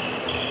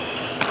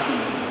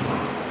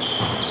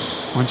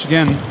 Once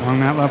again, along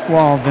that left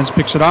wall, Vince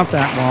picks it off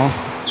that wall.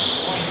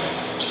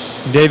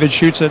 David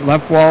shoots it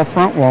left wall,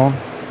 front wall.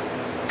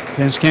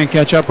 Vince can't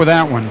catch up with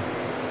that one.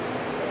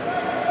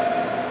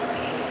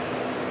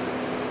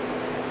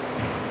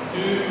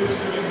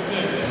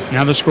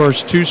 Now the score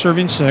is 2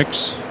 serving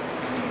 6.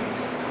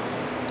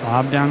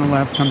 Lob down the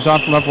left, comes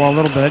off the left wall a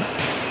little bit.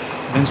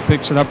 Vince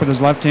picks it up with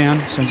his left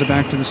hand, sends it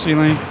back to the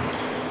ceiling.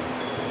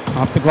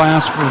 Off the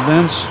glass for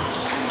Vince.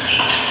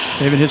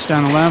 David hits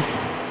down the left,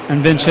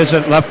 and Vince hits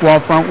it left wall,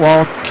 front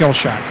wall, kill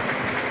shot.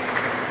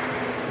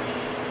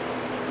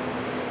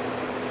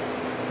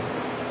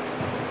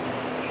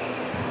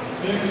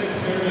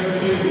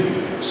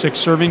 Six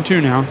serving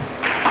 2 now.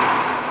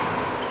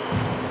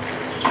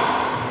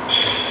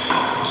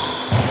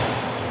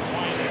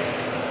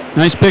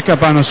 Nice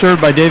pickup on the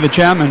serve by David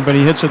Chapman, but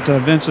he hits it to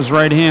Vince's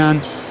right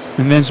hand,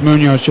 and Vince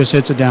Munoz just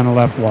hits it down the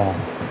left wall.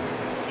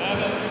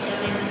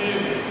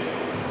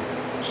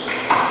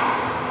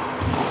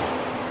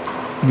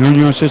 7-2.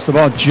 Munoz hits the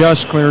ball,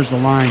 just clears the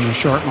line, the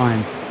short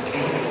line.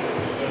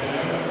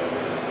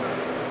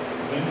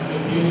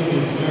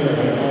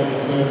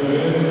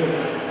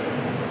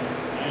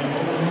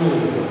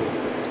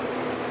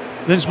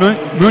 Vince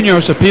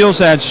Munoz appeals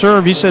that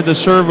serve. He said the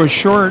serve was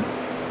short.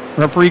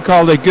 Referee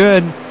called it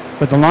good.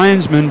 But the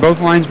linesmen, both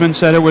linesmen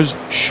said it was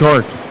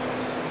short.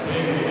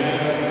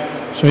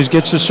 So he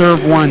gets to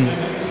serve 1.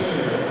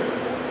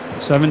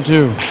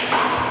 7-2.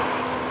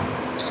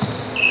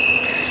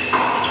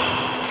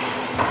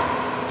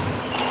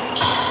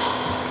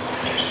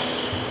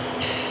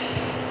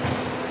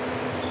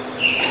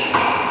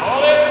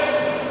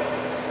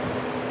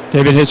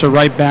 David hits it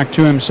right back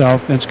to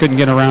himself. Vince couldn't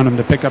get around him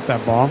to pick up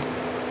that ball.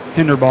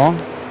 Hinder ball.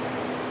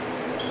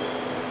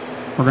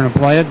 We're going to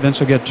play it. Vince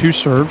will get 2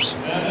 serves.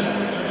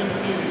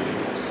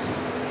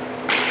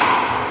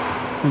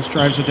 Vince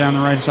drives it down the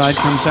right side,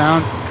 comes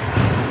out.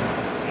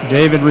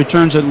 David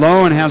returns it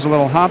low and has a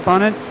little hop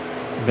on it.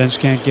 Vince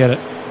can't get it.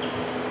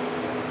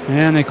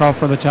 And they call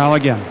for the towel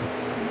again.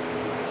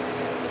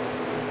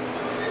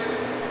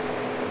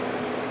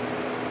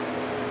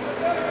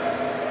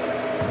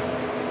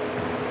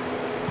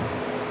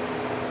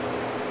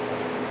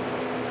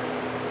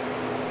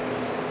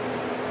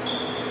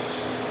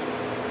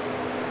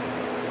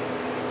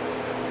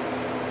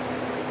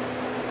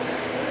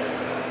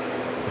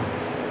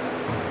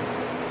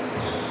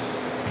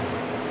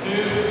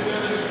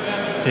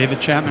 David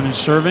Chapman is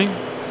serving.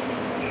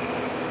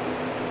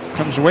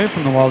 Comes away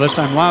from the wall. This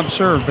time lob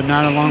serve, but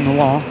not along the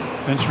wall.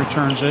 Vince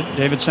returns it.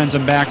 David sends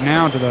him back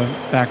now to the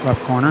back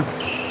left corner.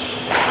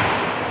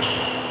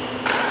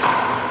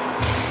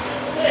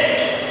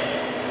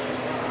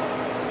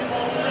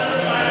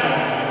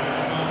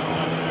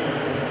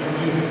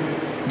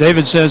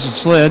 David says it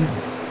slid.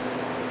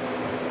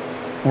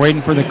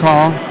 Waiting for the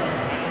call.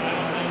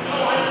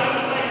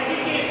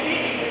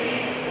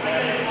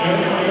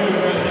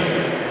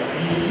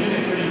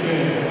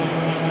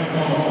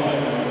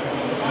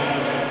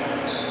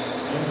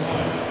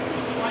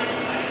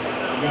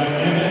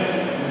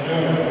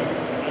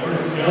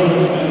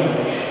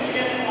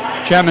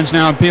 Chapman's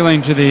now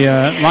appealing to the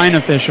line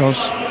officials.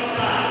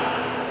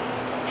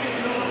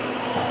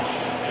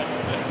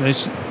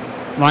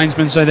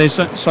 Linesmen say they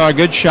saw a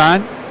good shot.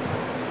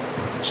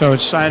 So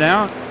it's side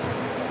out.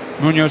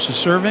 Munoz is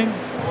serving.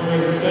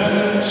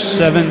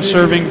 7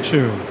 serving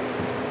 2.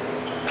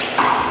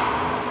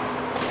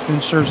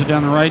 Then serves it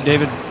down the right.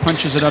 David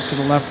punches it up to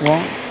the left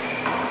wall.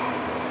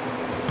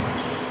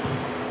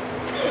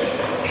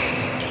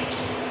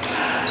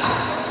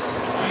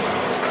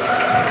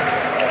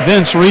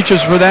 Vince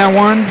reaches for that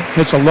one.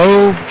 Hits a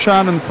low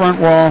shot on the front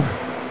wall.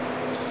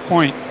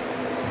 Point.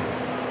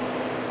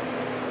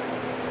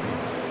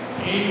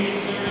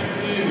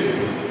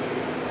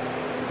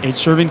 8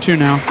 serving 2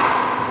 now.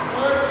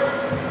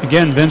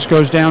 Again, Vince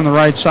goes down the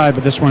right side,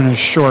 but this one is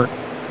short.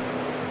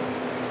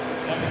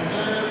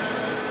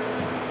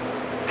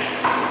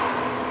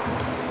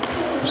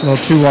 It's a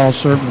little 2-wall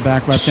serve in the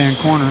back left-hand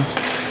corner.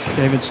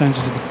 David sends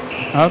it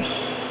up.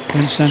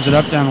 Vince sends it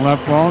up down the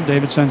left wall.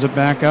 David sends it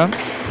back up.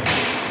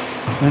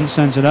 Vince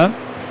sends it up.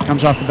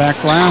 Comes off the back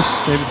glass.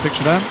 David picks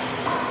it up.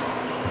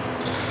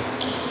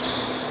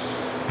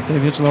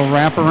 David hits a little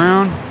wrap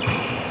around.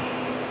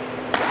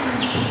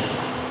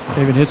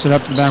 David hits it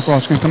up to the back wall.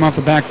 It's going to come off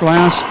the back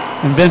glass.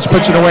 And Vince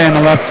puts it away in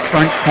the left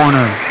front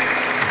corner.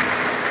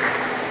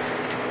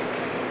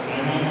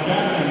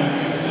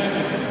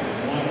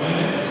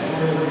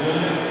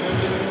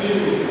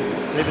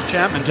 David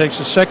Chapman takes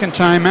the second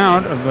time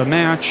out of the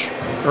match,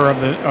 or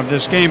of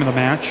this game of the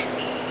match.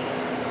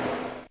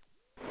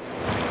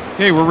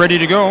 Okay, we're ready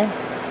to go.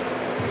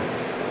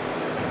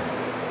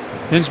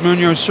 Vince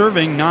Munoz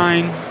serving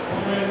 9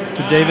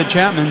 to David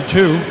Chapman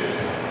 2.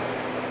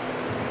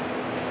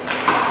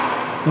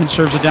 Vince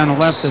serves it down the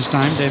left this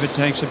time. David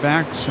takes it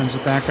back, sends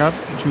it back up.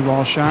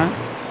 2-wall shot.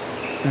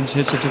 Vince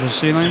hits it to the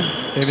ceiling.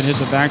 David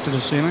hits it back to the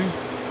ceiling.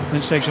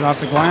 Vince takes it off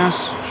the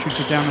glass, shoots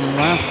it down to the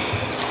left.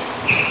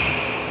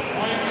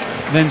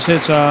 Vince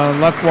hits a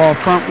left wall,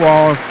 front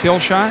wall kill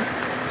shot.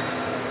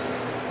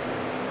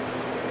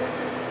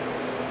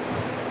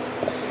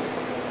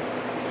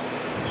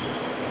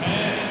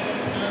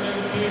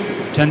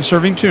 Ten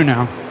serving 2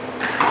 now.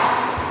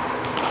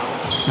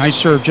 Nice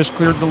serve, just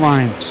cleared the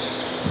line.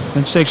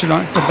 Vince takes it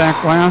off the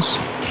back glass.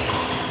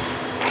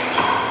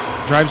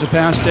 Drives it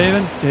past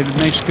David. David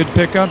makes a good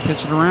pickup,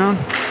 hits it around.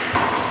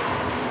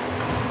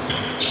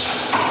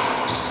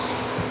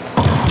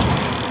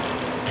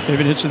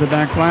 David hits it to the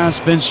back glass.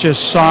 Vince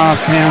just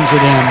soft hands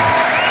it in.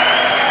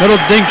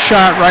 Little dink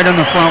shot right on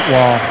the front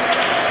wall.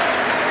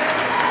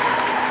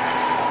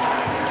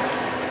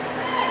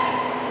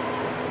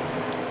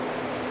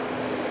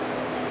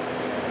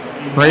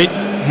 Great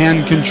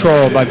hand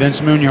control by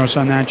Vince Munoz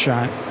on that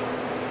shot.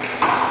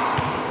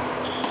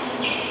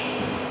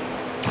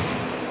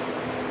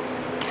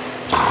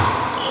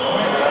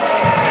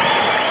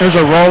 There's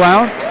a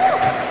rollout.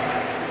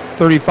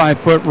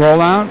 35-foot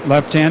rollout,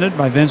 left-handed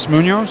by Vince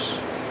Munoz.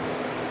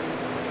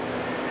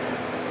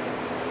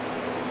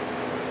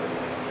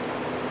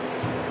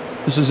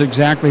 This is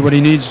exactly what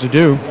he needs to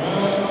do.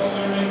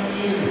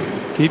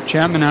 Keep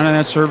Chapman out of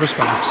that service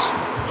box.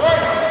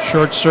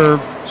 Short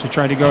serve, so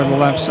try to go to the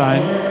left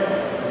side.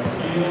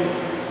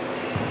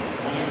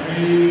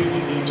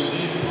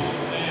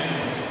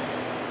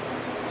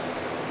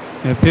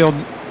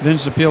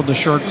 Vince appealed the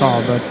short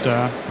call, but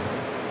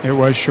it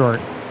was short.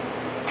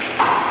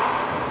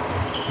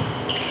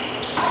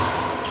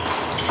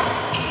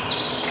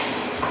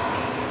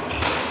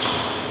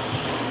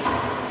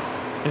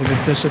 David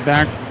picks it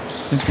back.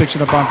 Vince picks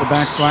it up off the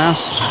back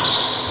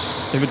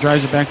glass. David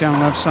drives it back down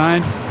the left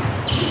side.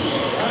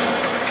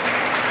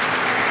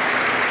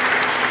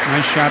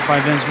 Nice shot by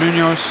Vince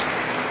Munoz.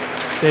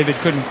 David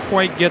couldn't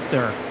quite get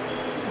there.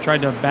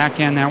 Tried to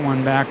backhand that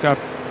one back up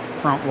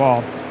front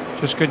wall.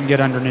 Just couldn't get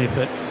underneath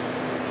it.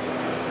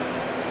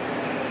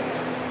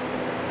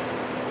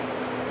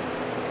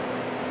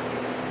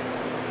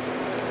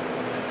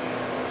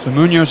 So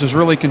Munoz is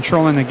really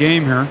controlling the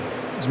game here.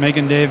 He's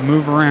making Dave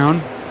move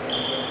around.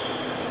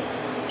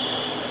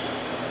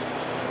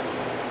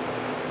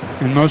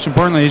 And most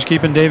importantly, he's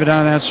keeping David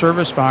out of that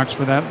service box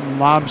for that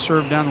lob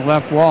serve down the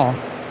left wall,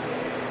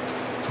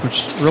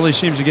 which really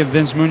seems to give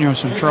Vince Munoz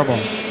some trouble.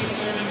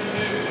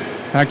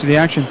 Back to the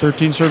action,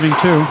 13 serving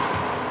 2.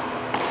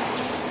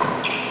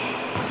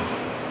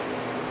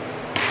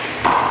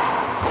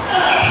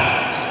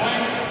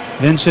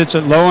 Vince hits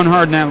it low and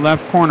hard in that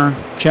left corner.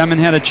 Chapman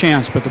had a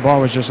chance, but the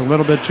ball was just a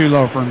little bit too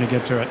low for him to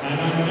get to it.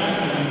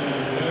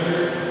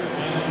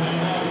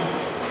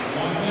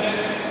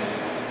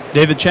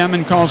 David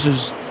Chapman calls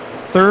his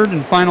third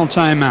and final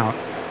timeout.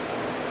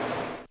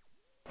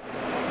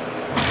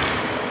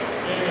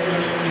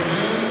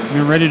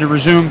 We're ready to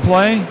resume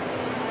play.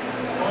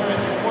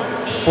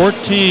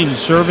 14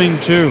 serving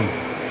 2.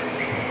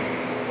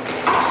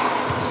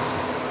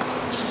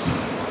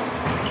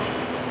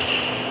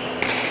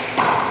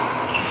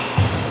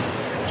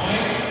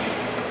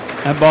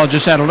 That ball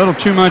just had a little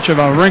too much of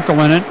a wrinkle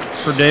in it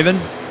for David.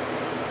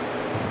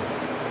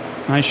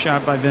 Nice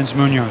shot by Vince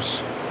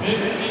Munoz.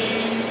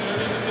 15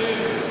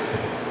 serving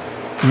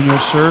 2.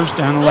 Munoz serves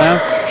down the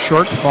left,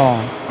 short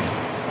ball.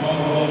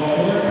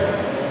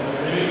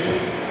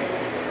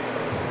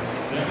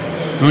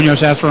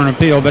 Munoz asked for an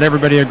appeal, but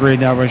everybody agreed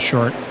that was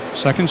short.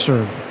 Second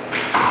serve.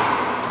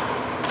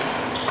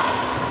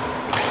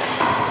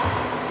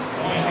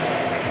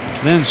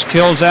 Vince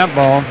kills that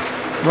ball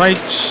right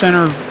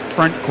center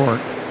front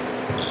court.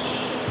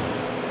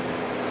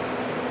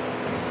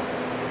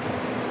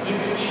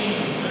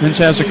 Vince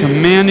has a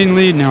commanding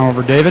lead now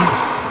over David.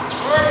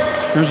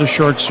 Here's a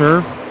short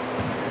serve.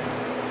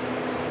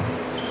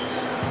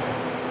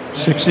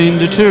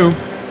 16-2.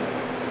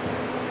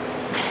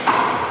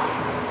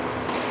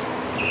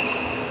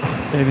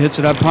 David hits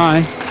it up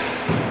high.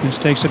 Vince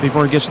takes it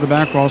before it gets to the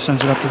back wall,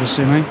 sends it up to the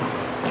ceiling.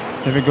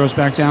 David goes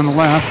back down the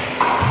left.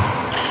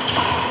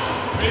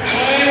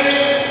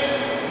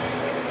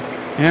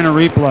 And a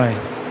replay.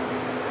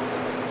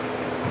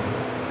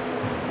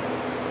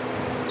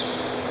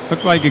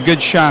 Looked like a good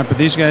shot, but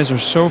these guys are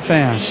so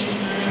fast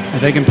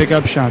that they can pick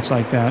up shots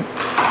like that.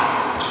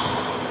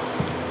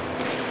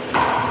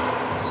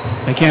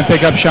 They can't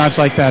pick up shots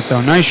like that,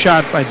 though. Nice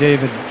shot by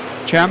David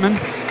Chapman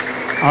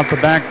off the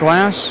back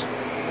glass.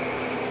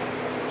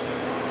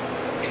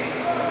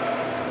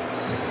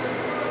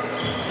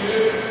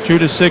 Two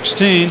to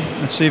 16.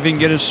 Let's see if he can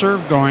get his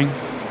serve going.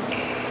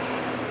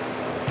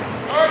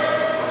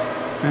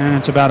 And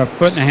it's about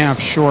 1.5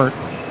 feet short.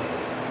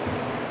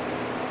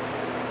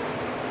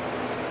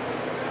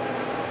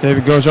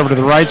 David goes over to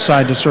the right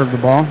side to serve the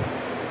ball.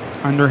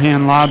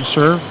 Underhand lob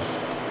serve.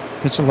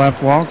 Hits the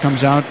left wall,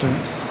 comes out to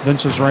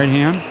Vince's right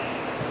hand.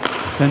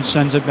 Vince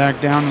sends it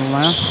back down to the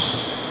left.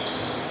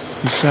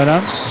 He's set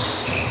up.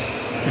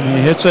 And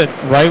he hits it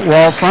right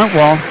wall, front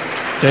wall.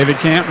 David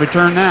can't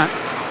return that.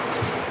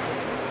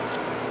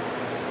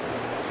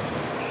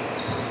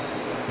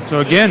 So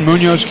again,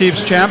 Munoz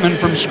keeps Chapman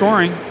from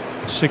scoring.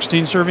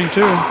 16 serving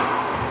 2.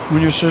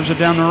 Munoz serves it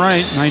down the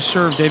right. Nice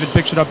serve. David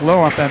picks it up low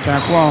off that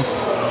back wall.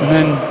 And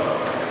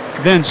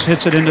then Vince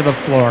hits it into the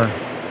floor.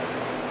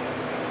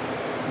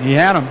 He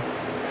had him.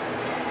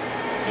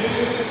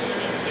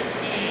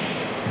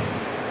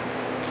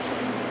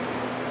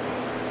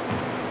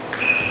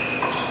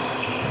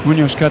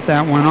 Munoz cut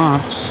that one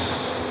off.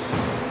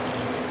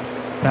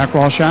 Back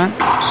wall shot.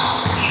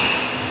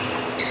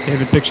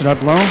 David picks it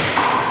up low.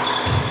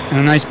 And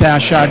a nice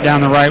pass shot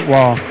down the right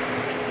wall.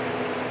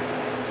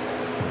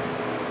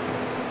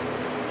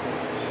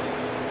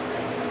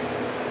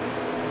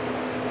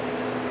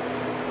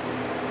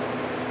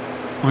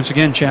 Once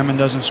again, Chapman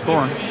doesn't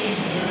score.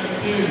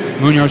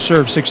 Munoz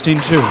serves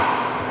 16-2.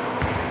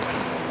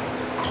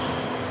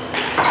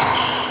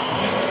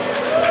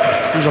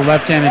 Here's a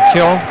left-handed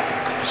kill,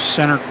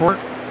 center court.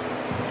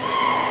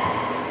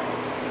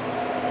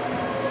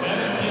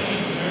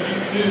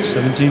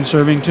 17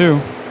 serving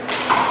 2.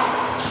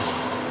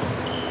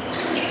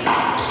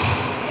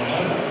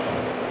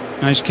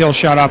 Nice kill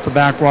shot off the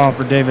back wall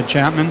for David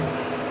Chapman.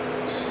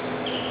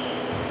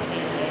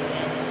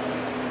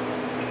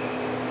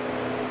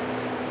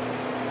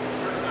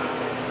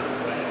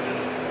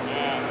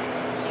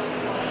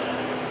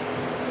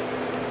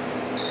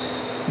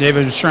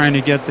 David was trying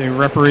to get the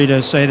referee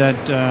to say that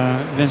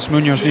Vince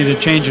Munoz needed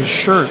to change his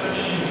shirt.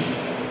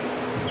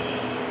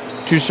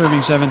 2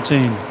 serving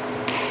 17.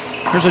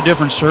 Here's a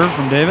different serve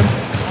from David.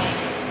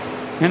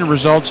 And it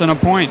results in a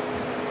point.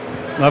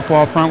 Left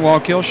wall, front wall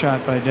kill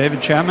shot by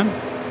David Chapman.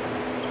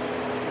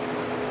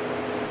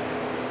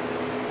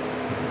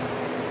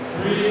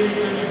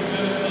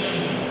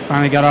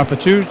 Finally got off a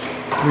 2,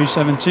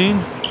 3-17.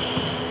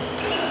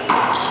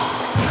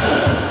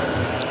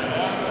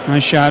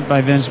 Nice shot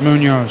by Vince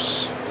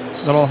Munoz.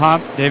 Little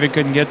hop, David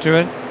couldn't get to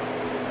it.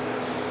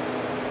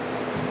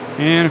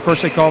 And, of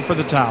course, they call for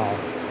the towel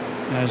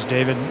as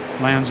David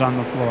lands on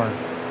the floor.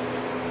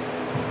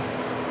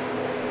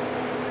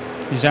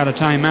 He's out of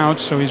timeouts,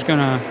 so he's going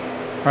to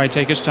probably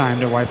take his time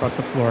to wipe up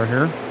the floor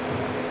here.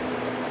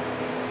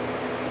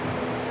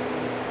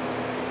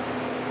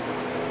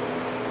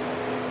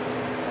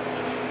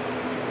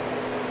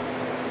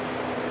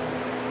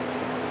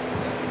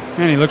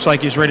 And he looks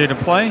like he's ready to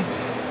play.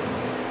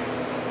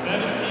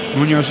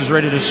 Munoz is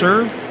ready to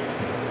serve.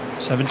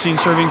 17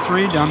 serving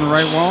three, down the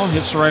right wall,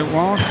 hits the right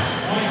wall,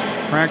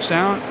 cracks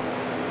out.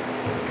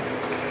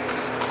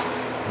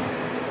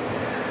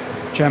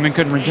 Chapman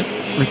couldn't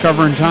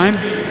recover in time.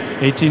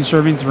 18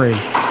 serving three.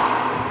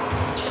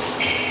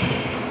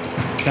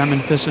 Chapman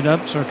fists it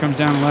up, so it comes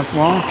down the left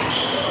wall.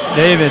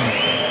 David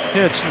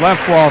hits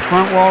left wall,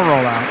 front wall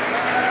rollout.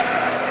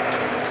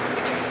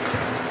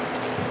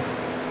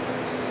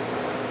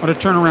 What a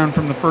turnaround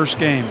from the first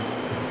game.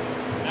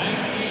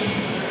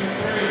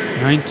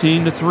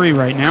 19-3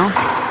 right now.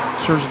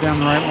 Serves it down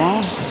the right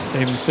wall.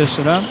 David fists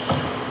it up.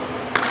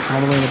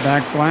 All the way to the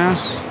back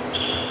glass.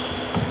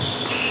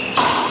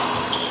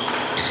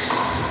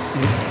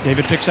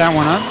 David picks that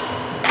one up.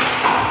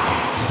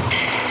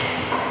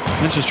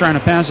 Vince is trying to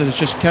pass it. It's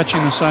just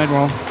catching the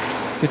sidewall.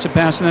 Gets it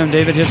past them.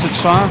 David hits it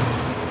soft.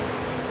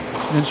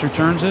 Vince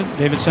returns it.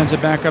 David sends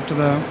it back up to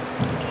the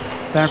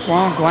back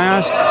wall.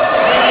 Glass.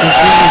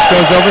 Vince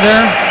goes over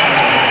there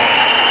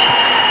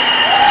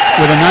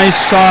with a nice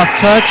soft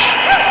touch.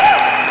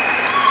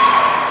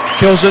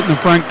 Kills it in the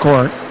front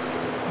court.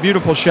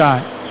 Beautiful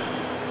shot.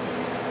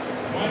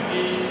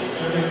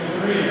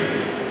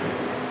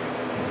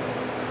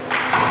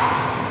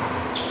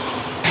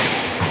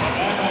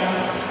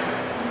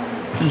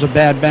 There's a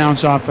bad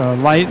bounce off the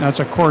light. That's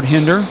a court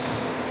hinder.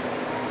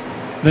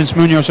 Vince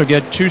Munoz will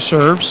get 2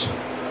 serves.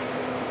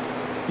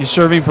 He's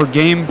serving for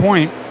game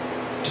point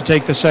to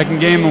take the second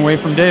game away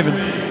from David.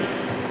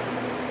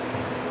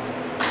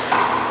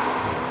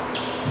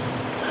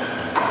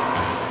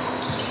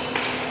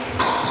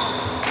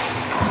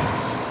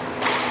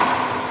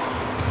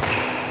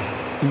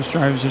 Vince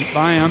drives it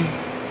by him.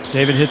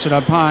 David hits it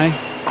up high.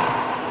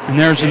 And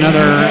there's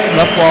another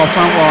left wall,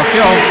 front wall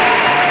kill.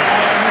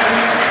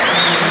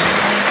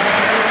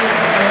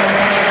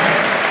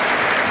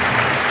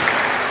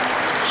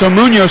 So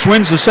Munoz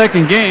wins the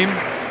second game,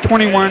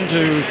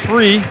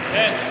 21-3,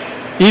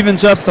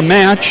 evens up the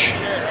match.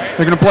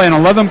 They're going to play an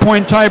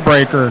 11-point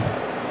tiebreaker.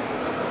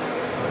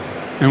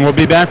 And we'll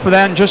be back for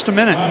that in just a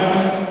minute.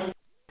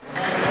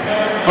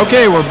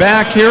 Okay, we're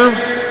back here.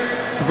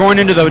 We're going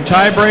into the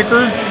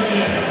tiebreaker.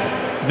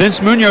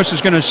 Vince Munoz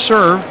is going to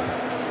serve.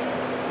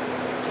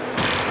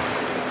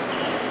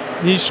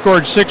 He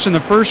scored 6 in the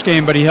first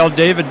game, but he held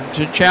David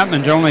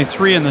Chapman to only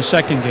 3 in the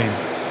second game.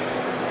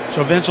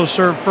 So Vince will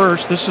serve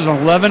first. This is an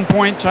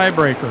 11-point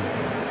tiebreaker.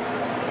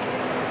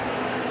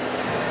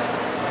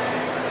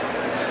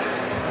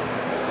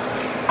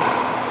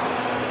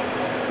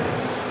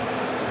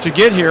 To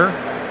get here,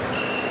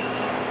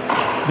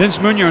 Vince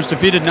Munoz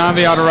defeated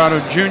Navi Alvarado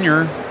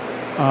Jr.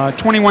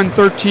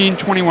 21-13,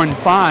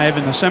 21-5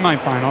 in the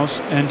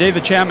semifinals, and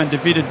David Chapman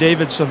defeated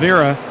David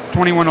Silveira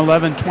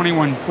 21-11,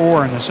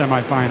 21-4 in the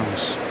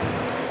semifinals.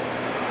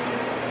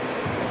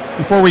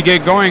 Before we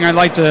get going, I'd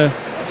like to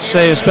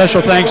say a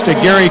special thanks to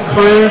Gary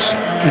Cruz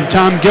and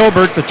Tom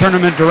Gilbert, the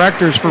tournament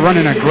directors, for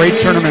running a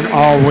great tournament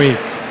all week.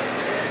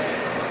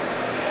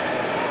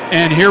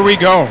 And here we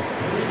go.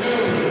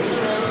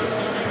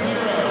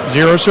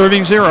 0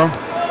 serving 0.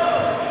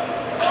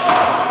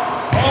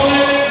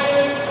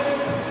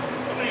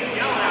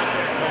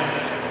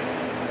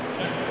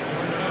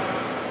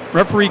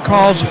 Referee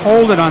calls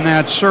hold it on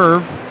that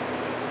serve.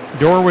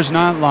 Door was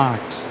not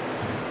locked.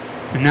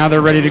 And now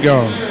they're ready to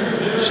go.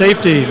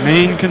 Safety,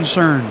 main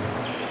concern.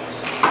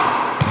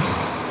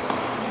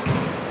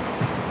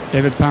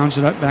 David pounds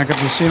it up, back up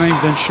to the ceiling.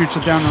 Vince shoots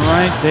it down the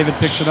right. David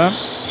picks it up.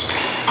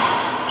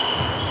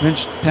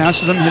 Vince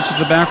passes him, hits it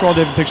to the back wall.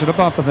 David picks it up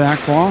off the back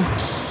wall.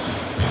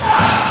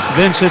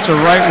 Vince hits a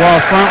right wall,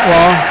 front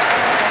wall.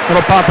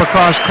 Little pop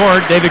across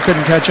court. David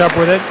couldn't catch up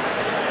with it.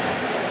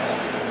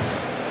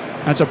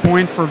 That's a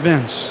point for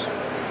Vince.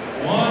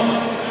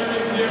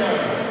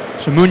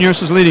 So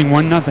Munoz is leading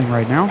 1-0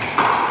 right now.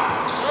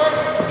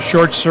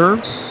 Short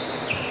serve.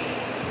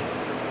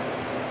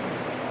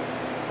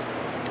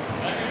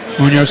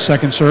 Munoz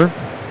second serve.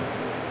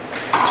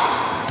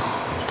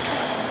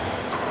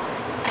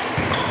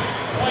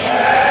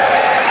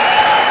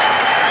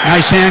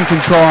 Nice hand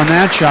control on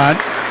that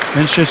shot.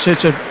 Vince just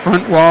hits it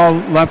front wall,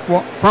 left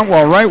wall, front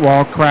wall, right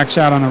wall, cracks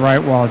out on the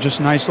right wall. Just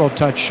a nice little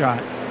touch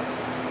shot.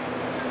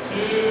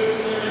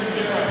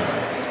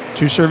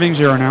 2 serving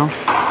 0 now.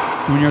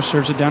 Munoz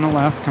serves it down the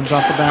left, comes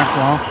off the back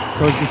wall,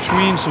 goes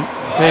between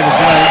David's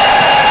legs.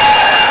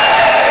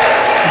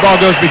 The ball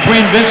goes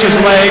between Vince's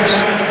legs.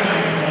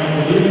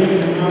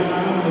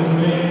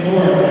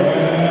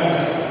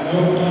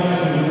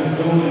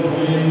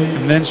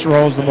 And Vince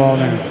rolls the ball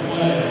down.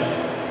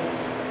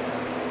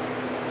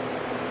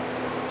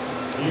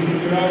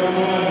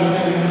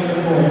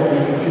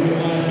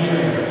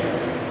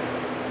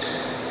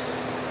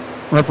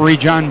 Referee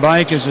John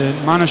Bike is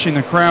admonishing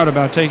the crowd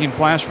about taking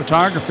flash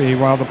photography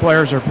while the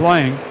players are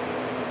playing.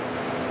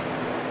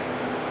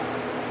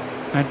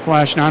 That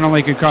flash not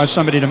only could cause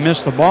somebody to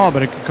miss the ball,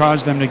 but it could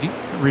cause them to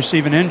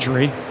receive an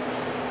injury.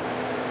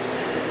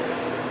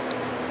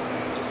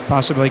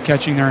 Possibly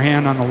catching their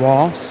hand on the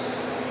wall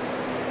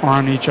or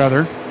on each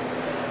other.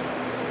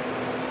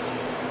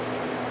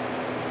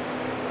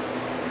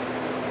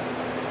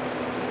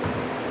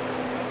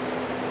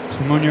 So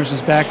Munoz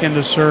is back in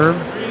to serve.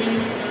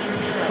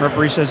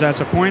 Referee says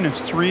that's a point.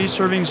 It's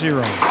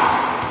 3-0.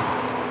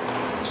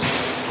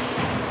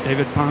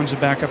 David pounds it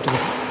back up to the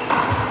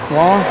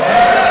wall.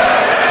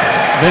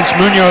 Vince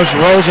Munoz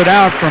rolls it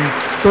out from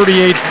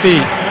 38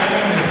 feet.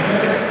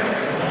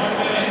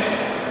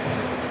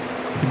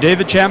 And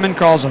David Chapman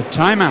calls a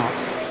timeout.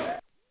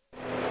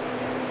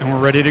 And we're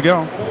ready to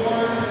go.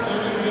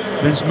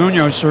 Vince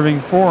Munoz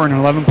serving 4 in an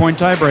 11-point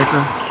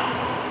tiebreaker.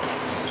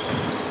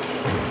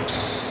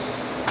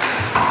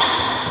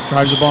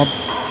 Drives the ball.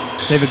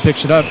 David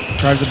picks it up,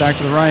 drives it back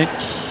to the right.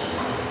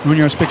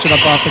 Munoz picks it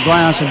up off the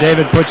glass, and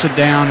David puts it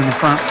down in the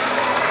front.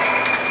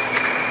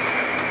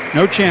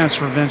 No chance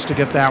for Vince to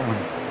get that one.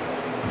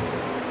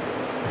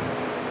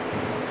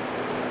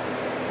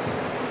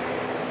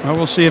 Well,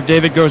 we'll see if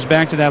David goes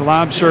back to that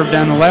lob serve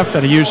down the left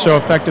that he used so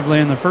effectively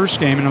in the first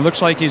game, and it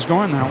looks like he's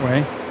going that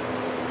way.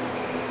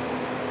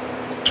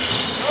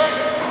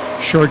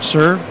 Short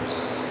serve.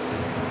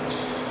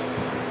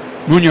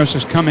 Munoz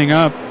is coming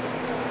up,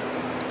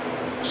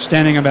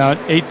 standing about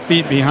 8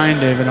 feet behind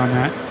David on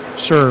that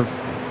serve.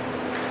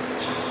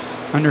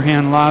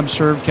 Underhand lob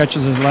serve,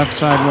 catches his left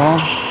side wall.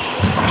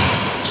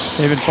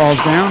 David falls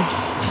down.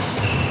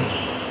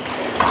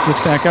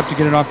 Gets back up to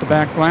get it off the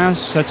back glass.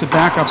 Sets it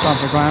back up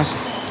off the glass.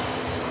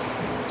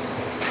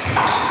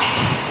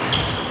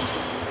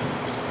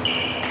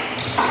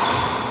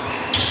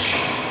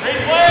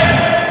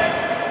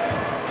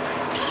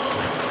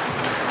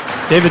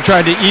 David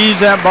tried to ease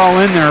that ball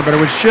in there, but it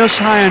was just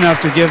high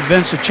enough to give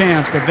Vince a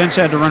chance, but Vince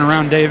had to run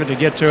around David to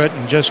get to it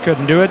and just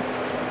couldn't do it.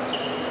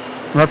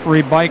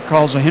 Referee Bike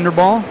calls a hinder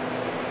ball,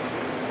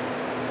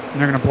 and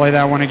they're going to play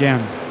that one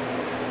again.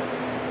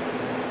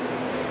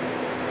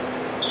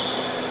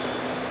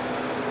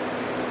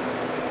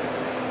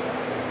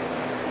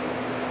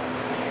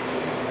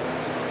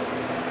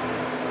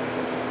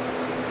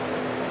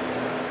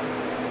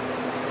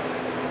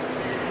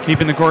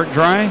 Keeping the court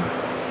dry.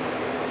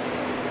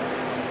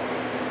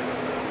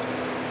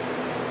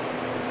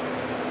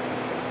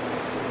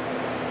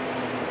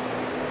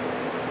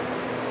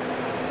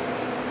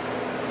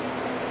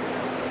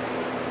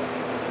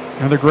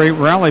 Another great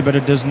rally, but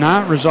it does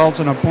not result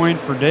in a point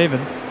for David.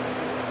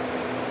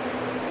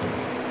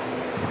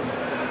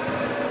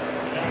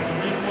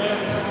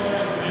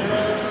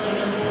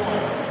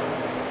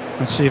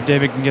 Let's see if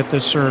David can get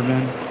this serve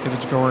in, get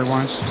it to go where he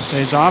wants.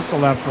 Stays off the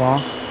left wall.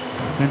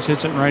 Vince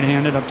hits it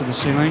right-handed up to the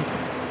ceiling.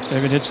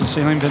 David hits the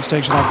ceiling. Vince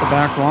takes it off the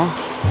back wall.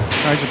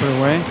 Tries to put it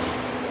away.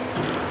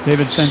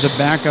 David sends it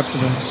back up to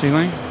the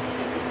ceiling.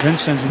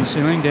 Vince sends it to the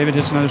ceiling. David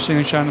hits another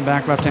ceiling shot in the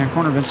back left-hand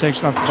corner. Vince takes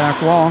it off the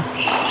back wall.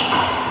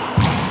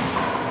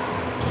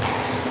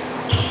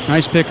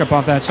 Nice pickup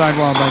off that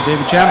sidewall by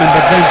David Chapman,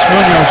 but Vince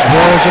Munoz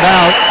rolls it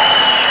out.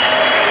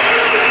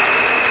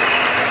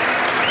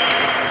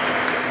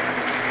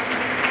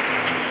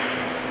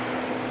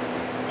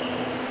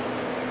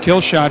 Kill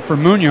shot for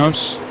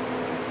Munoz.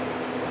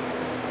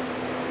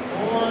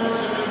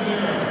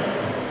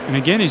 And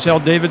again, he's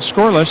held David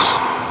scoreless.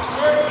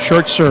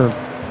 Short serve.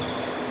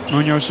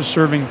 Munoz is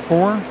serving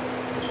 4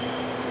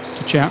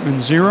 to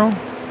Chapman 0.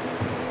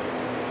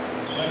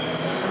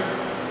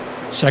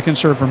 Second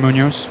serve for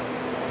Munoz.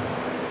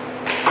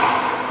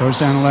 Goes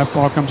down the left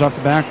wall, comes off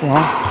the back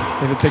wall.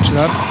 David picks it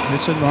up,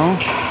 hits it low.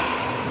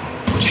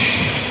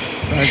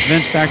 Drives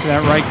Vince back to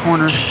that right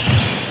corner.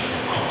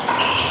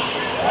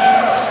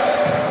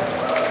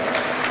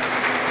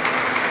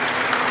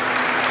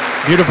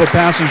 Beautiful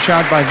passing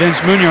shot by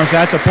Vince Munoz.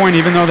 That's a point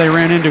even though they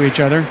ran into each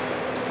other.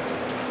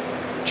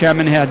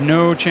 Chapman had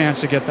no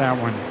chance to get that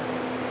one.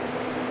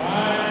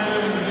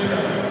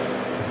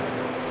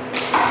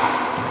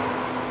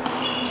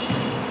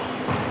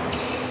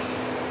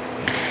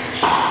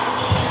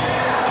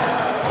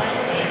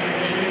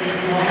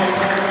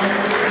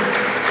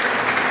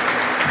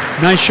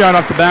 Nice shot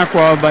off the back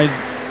wall by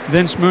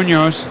Vince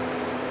Munoz.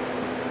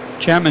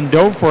 Chapman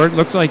dove for it.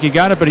 Looks like he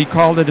got it, but he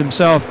called it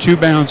himself. 2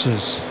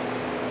 bounces.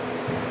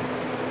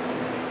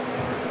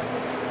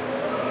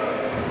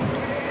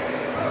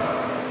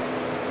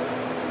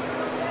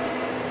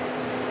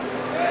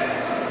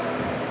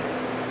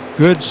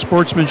 Good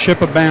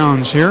sportsmanship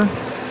abounds here.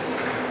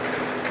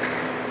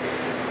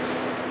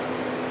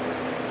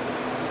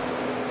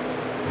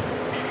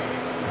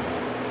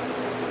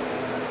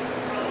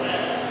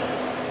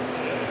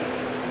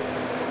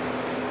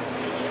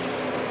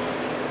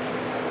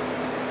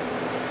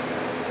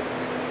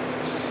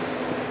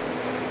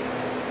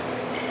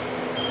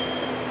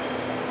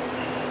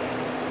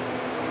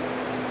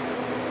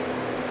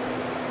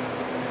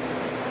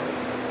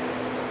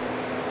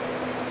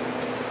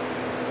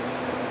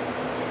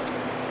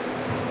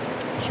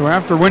 So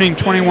after winning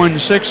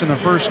 21-6 in the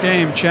first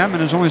game,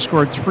 Chapman has only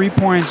scored 3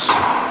 points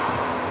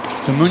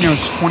to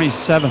Munoz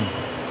 27.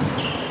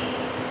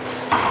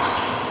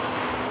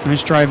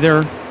 Nice drive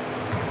there.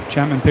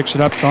 Chapman picks it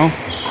up though.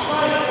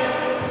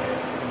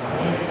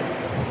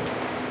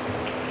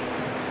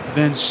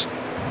 Vince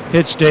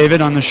hits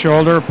David on the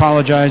shoulder,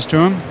 apologized to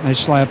him. They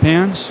slap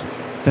hands.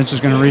 Vince is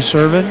going to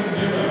reserve it.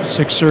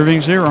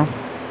 6-0.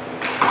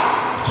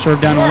 Serve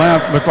down the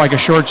left. Looked like a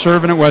short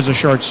serve, and it was a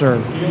short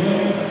serve.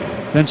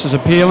 Vince is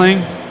appealing,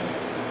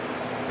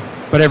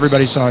 but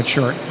everybody saw it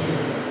short.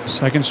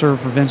 Second serve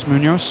for Vince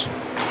Munoz.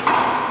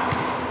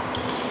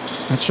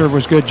 That serve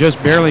was good,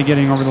 just barely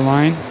getting over the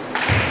line.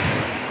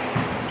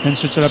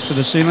 Vince hits it up to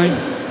the ceiling.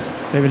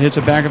 David hits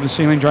it back of the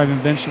ceiling, driving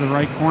Vince to the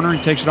right corner.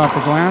 He takes it off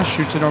the glass,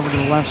 shoots it over to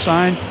the left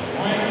side.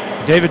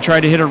 David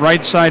tried to hit it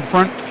right side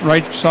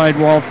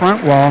wall,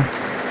 front wall.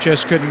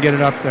 Just couldn't get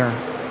it up there.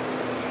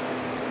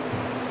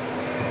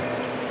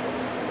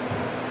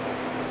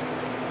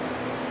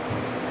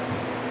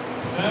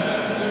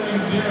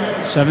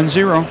 Seven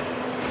zero.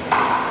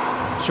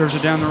 Serves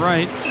it down the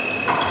right.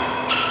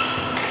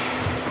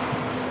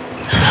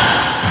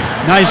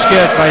 Nice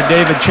get by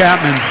David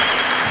Chapman.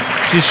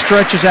 He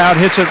stretches out,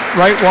 hits it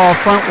right wall,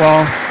 front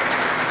wall,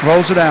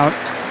 rolls it out.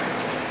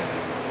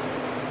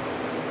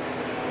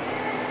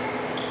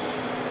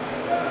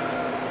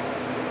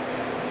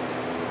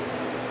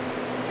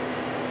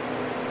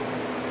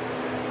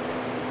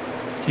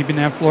 Keeping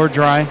that floor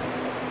dry.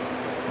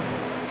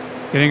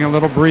 Getting a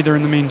little breather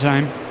in the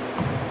meantime.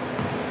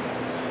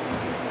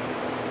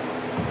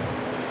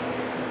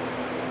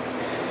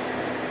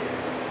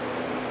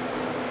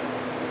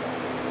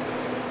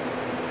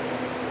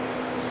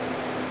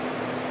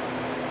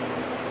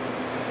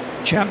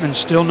 Chapman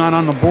still not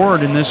on the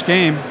board in this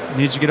game.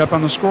 Needs to get up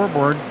on the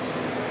scoreboard.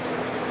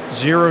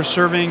 0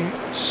 serving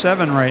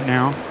 7 right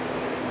now.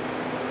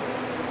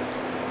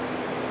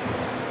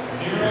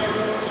 0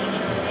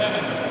 serving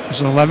 7.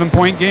 It's an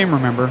 11-point game,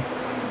 remember.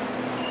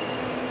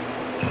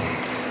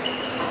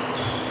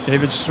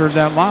 David served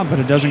that lob, but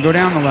it doesn't go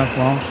down the left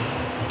wall.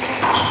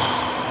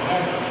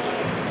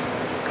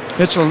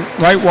 Hits a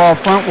right wall,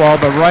 front wall,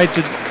 but right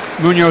to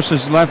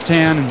Munoz's left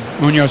hand, and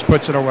Munoz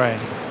puts it away.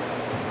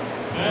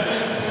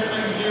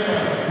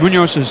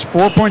 Munoz is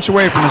 4 points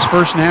away from his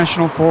first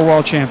national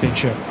four-wall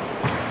championship.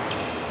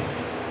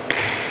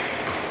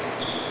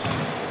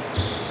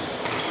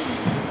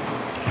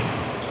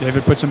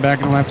 David puts him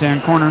back in the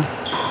left-hand corner.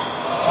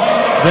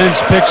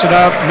 Vince picks it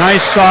up.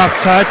 Nice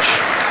soft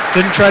touch.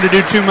 Didn't try to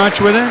do too much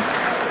with it.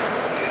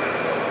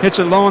 Hits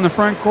it low in the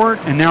front court,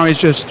 and now he's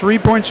just 3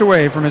 points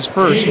away from his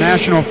first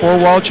national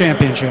four-wall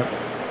championship.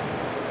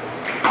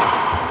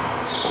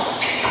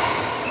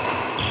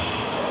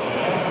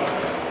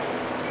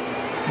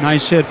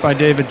 Nice hit by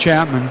David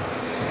Chapman.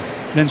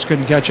 Vince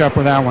couldn't catch up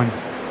with that one.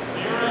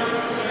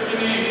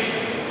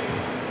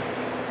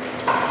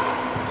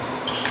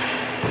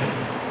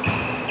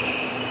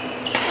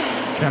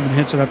 0-8. Chapman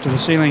hits it up to the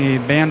ceiling. He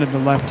abandoned the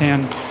left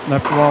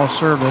wall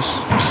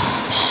service.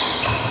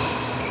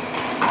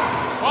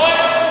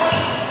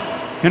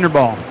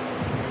 Handball.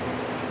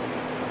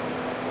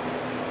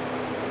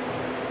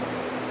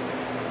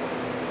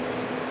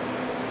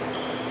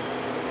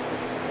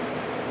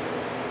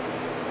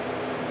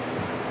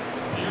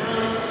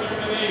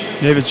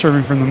 David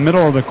serving from the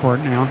middle of the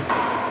court now.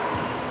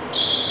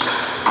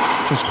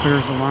 Just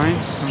clears the line,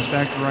 comes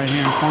back to the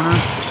right-hand corner.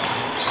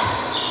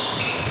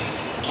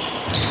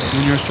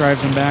 Munoz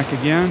drives him back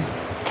again.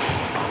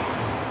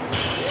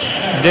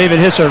 And David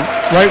hits a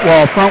right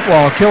wall, front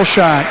wall, kill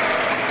shot.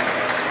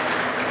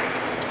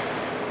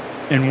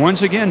 And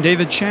once again,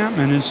 David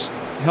Chapman is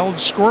held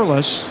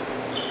scoreless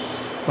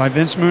by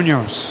Vince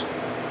Munoz.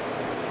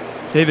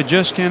 David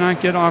just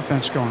cannot get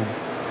offense going.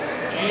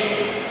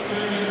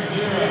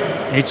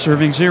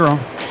 8-0.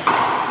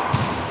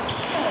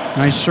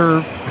 Nice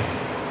serve.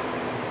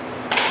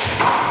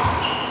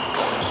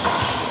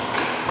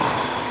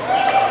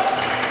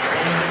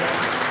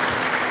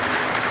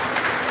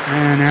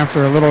 And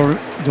after a little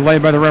delay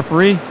by the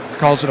referee,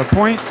 calls it a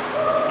point.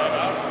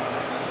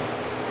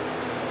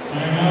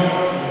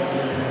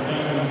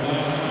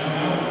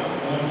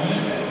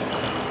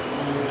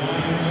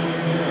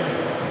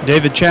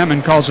 David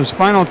Chapman calls his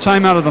final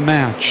timeout of the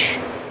match.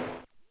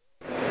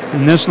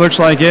 And this looks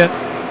like it.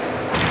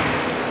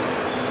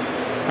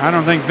 I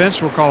don't think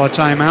Vince will call a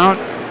timeout.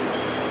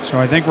 So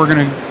I think we're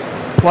going to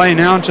play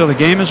now until the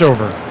game is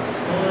over.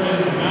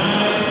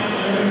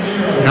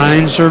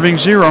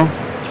 9-0.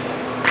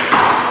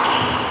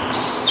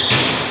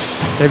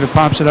 David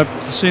pops it up to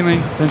the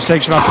ceiling. Vince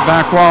takes it off the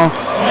back wall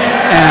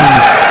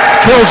and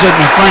kills it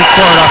in the front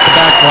court off the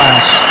back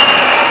glass.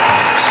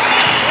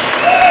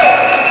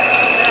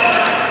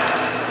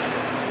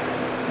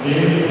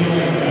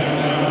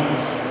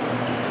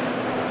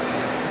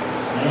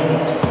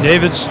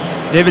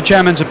 David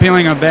Chapman's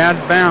appealing a bad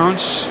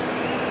bounce.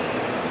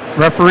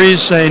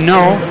 Referees say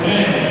no.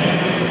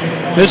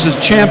 This is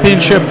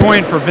championship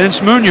point for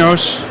Vince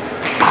Munoz.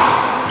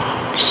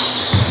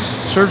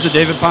 Serves it,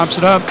 David pops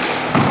it up.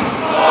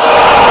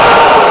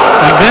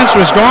 And Vince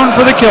was going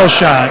for the kill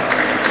shot.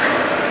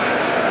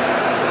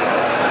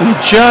 He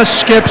just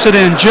skips it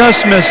in,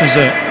 just misses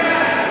it.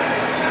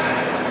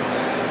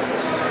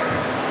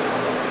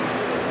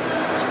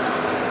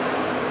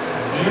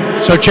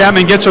 So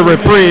Chapman gets a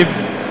reprieve.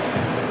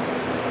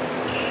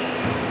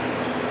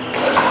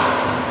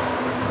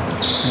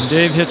 And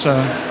Dave hits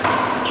a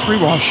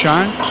three-wall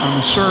shot on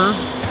the serve.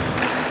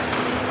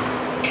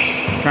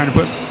 Trying to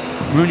put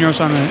Munoz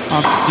on the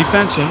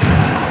defensive.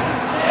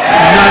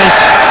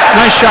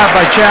 Nice shot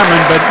by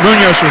Chapman, but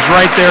Munoz was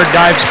right there,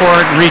 dives for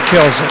it, and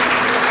re-kills it.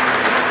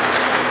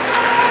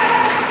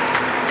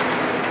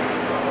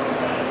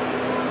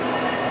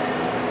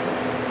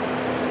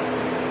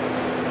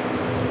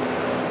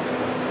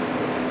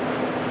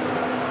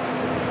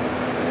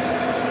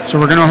 So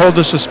we're going to hold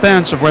the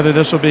suspense of whether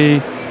this will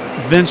be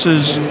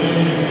Vince's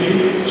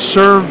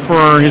serve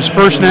for his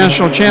first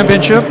national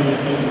championship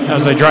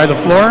as they dry the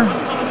floor.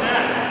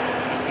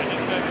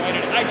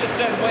 I just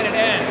said when it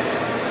ends.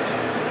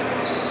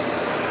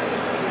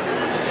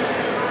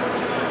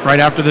 Right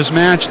after this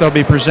match, they'll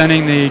be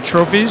presenting the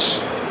trophies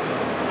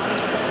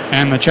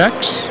and the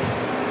checks.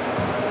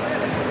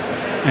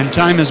 And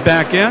time is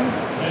back in.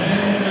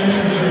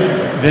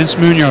 Vince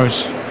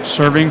Munoz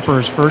serving for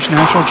his first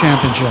national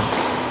championship.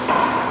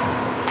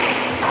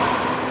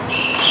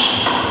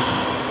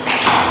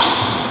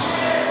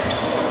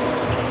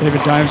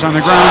 David dives on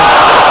the ground.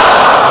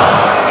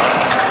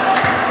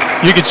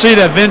 You could see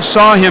that Vince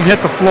saw him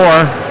hit the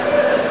floor,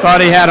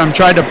 thought he had him,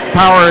 tried to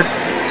power it,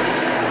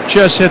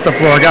 just hit the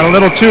floor. Got a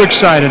little too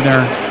excited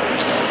there.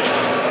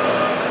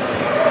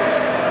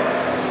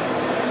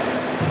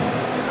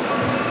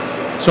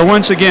 So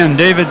once again,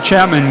 David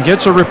Chapman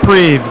gets a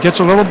reprieve, gets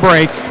a little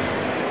break,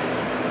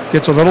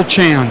 gets a little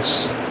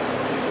chance.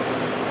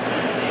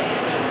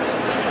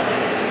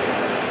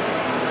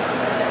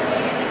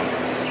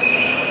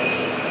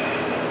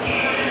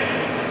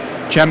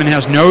 Chapman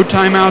has no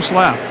timeouts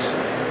left.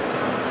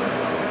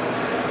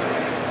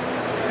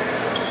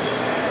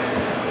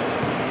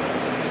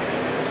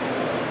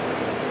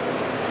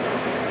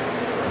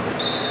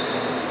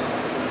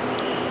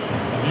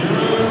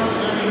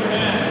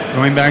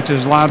 Going back to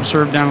his lob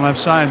serve down the left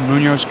side,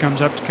 Munoz comes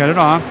up to cut it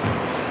off.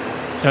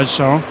 Does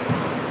so.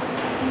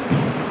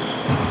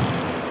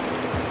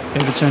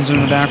 David sends it in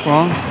the back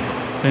wall.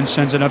 Vince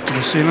sends it up to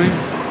the ceiling.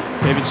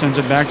 David sends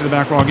it back to the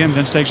back wall again.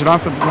 Vince takes it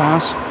off the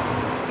glass.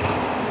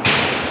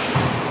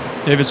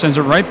 David sends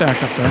it right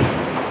back up there.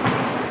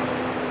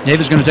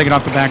 David's going to take it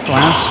off the back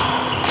glass.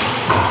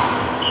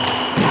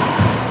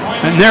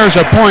 And there's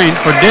a point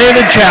for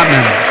David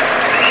Chapman.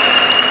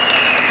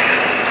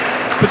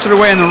 Puts it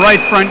away in the right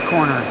front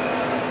corner.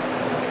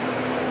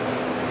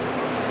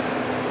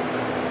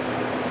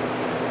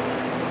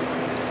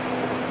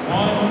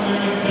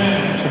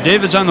 So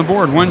David's on the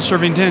board, 1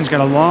 serving 10. He's got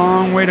a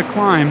long way to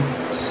climb.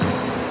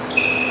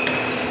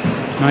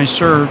 Nice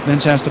serve.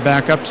 Vince has to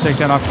back up to take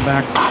that off the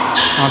back.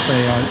 Off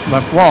the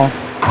left wall.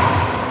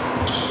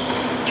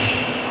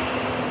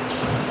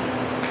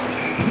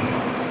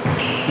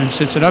 And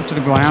sits it up to the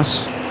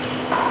glass.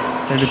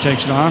 David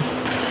takes it off.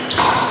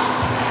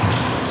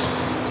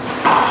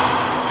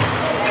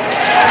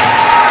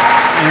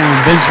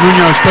 And Vince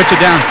Munoz puts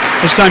it down.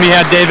 This time he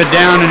had David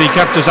down and he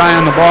kept his eye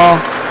on the ball.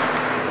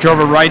 Drove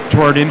it right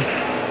toward him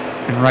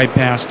and right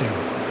past him.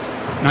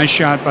 Nice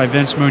shot by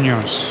Vince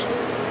Munoz.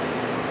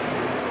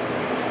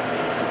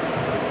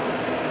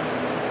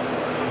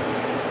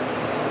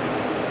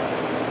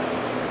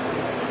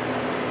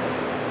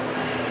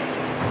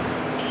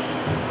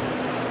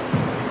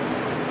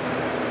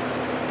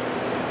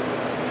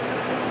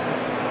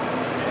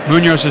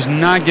 Munoz is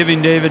not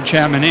giving David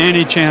Chapman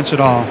any chance at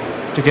all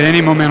to get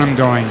any momentum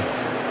going.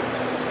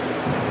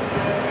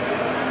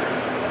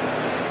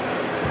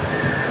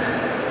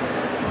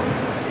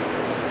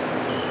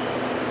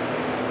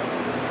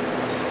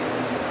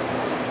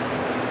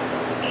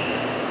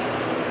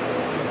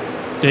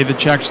 David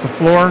checks the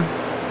floor.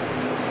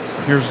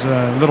 Here's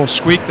the little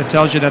squeak that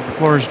tells you that the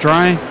floor is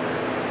dry.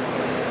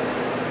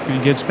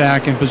 He gets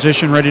back in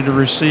position, ready to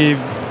receive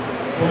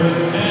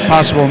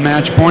possible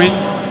match point.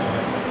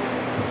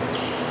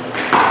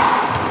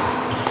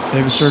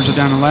 David serves it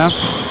down the left.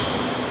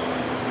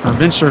 Or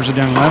Vince serves it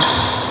down the left.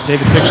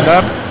 David picks it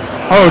up.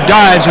 Oh,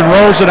 dives and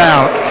rolls it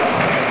out.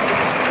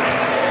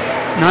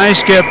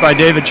 Nice skip by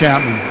David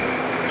Chapman.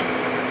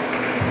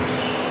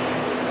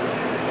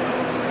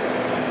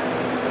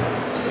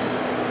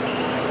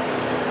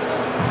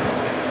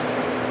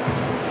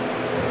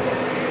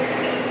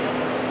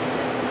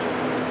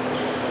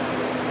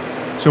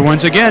 So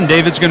once again,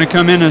 David's going to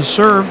come in and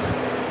serve.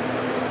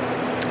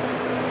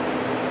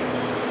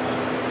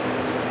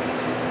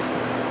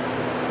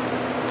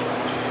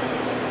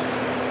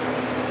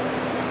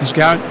 He's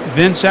got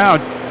Vince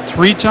out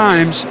 3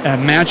 times at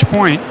match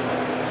point.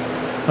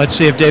 Let's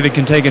see if David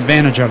can take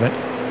advantage of it.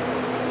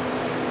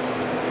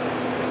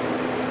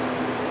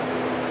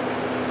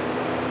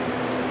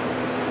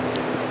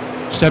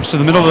 Steps to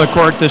the middle of the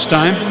court this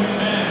time.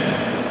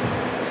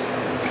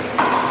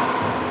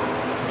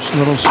 Just a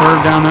little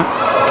serve down the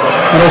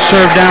It'll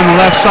serve down the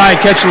left side,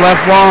 catch the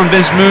left wall, and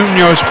Vince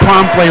Munoz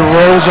promptly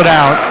rolls it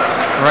out,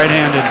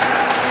 right-handed.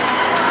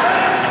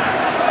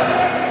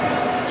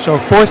 So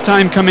fourth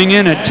time coming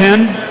in at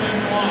 10.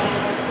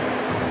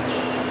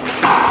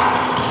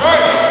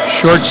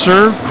 Short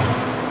serve.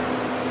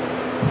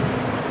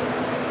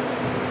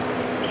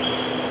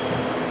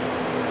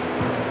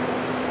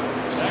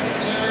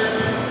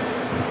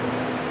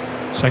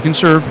 Second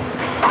serve.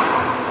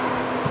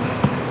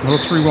 Little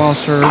three-wall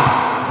serve.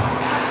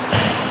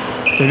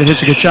 David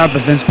hits a good shot,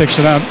 but Vince picks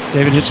it up.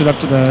 David hits it up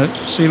to the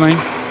ceiling.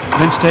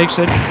 Vince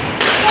takes it,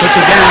 puts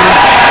it down,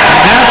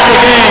 and that's the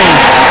game.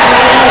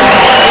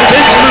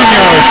 Vince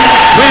Munoz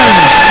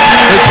wins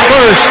its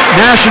first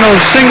National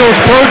Singles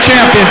Pro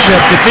Championship,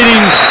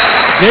 defeating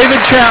David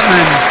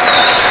Chapman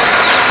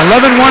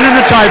 11-1 in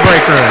the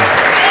tiebreaker.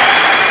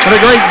 What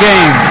a great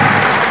game.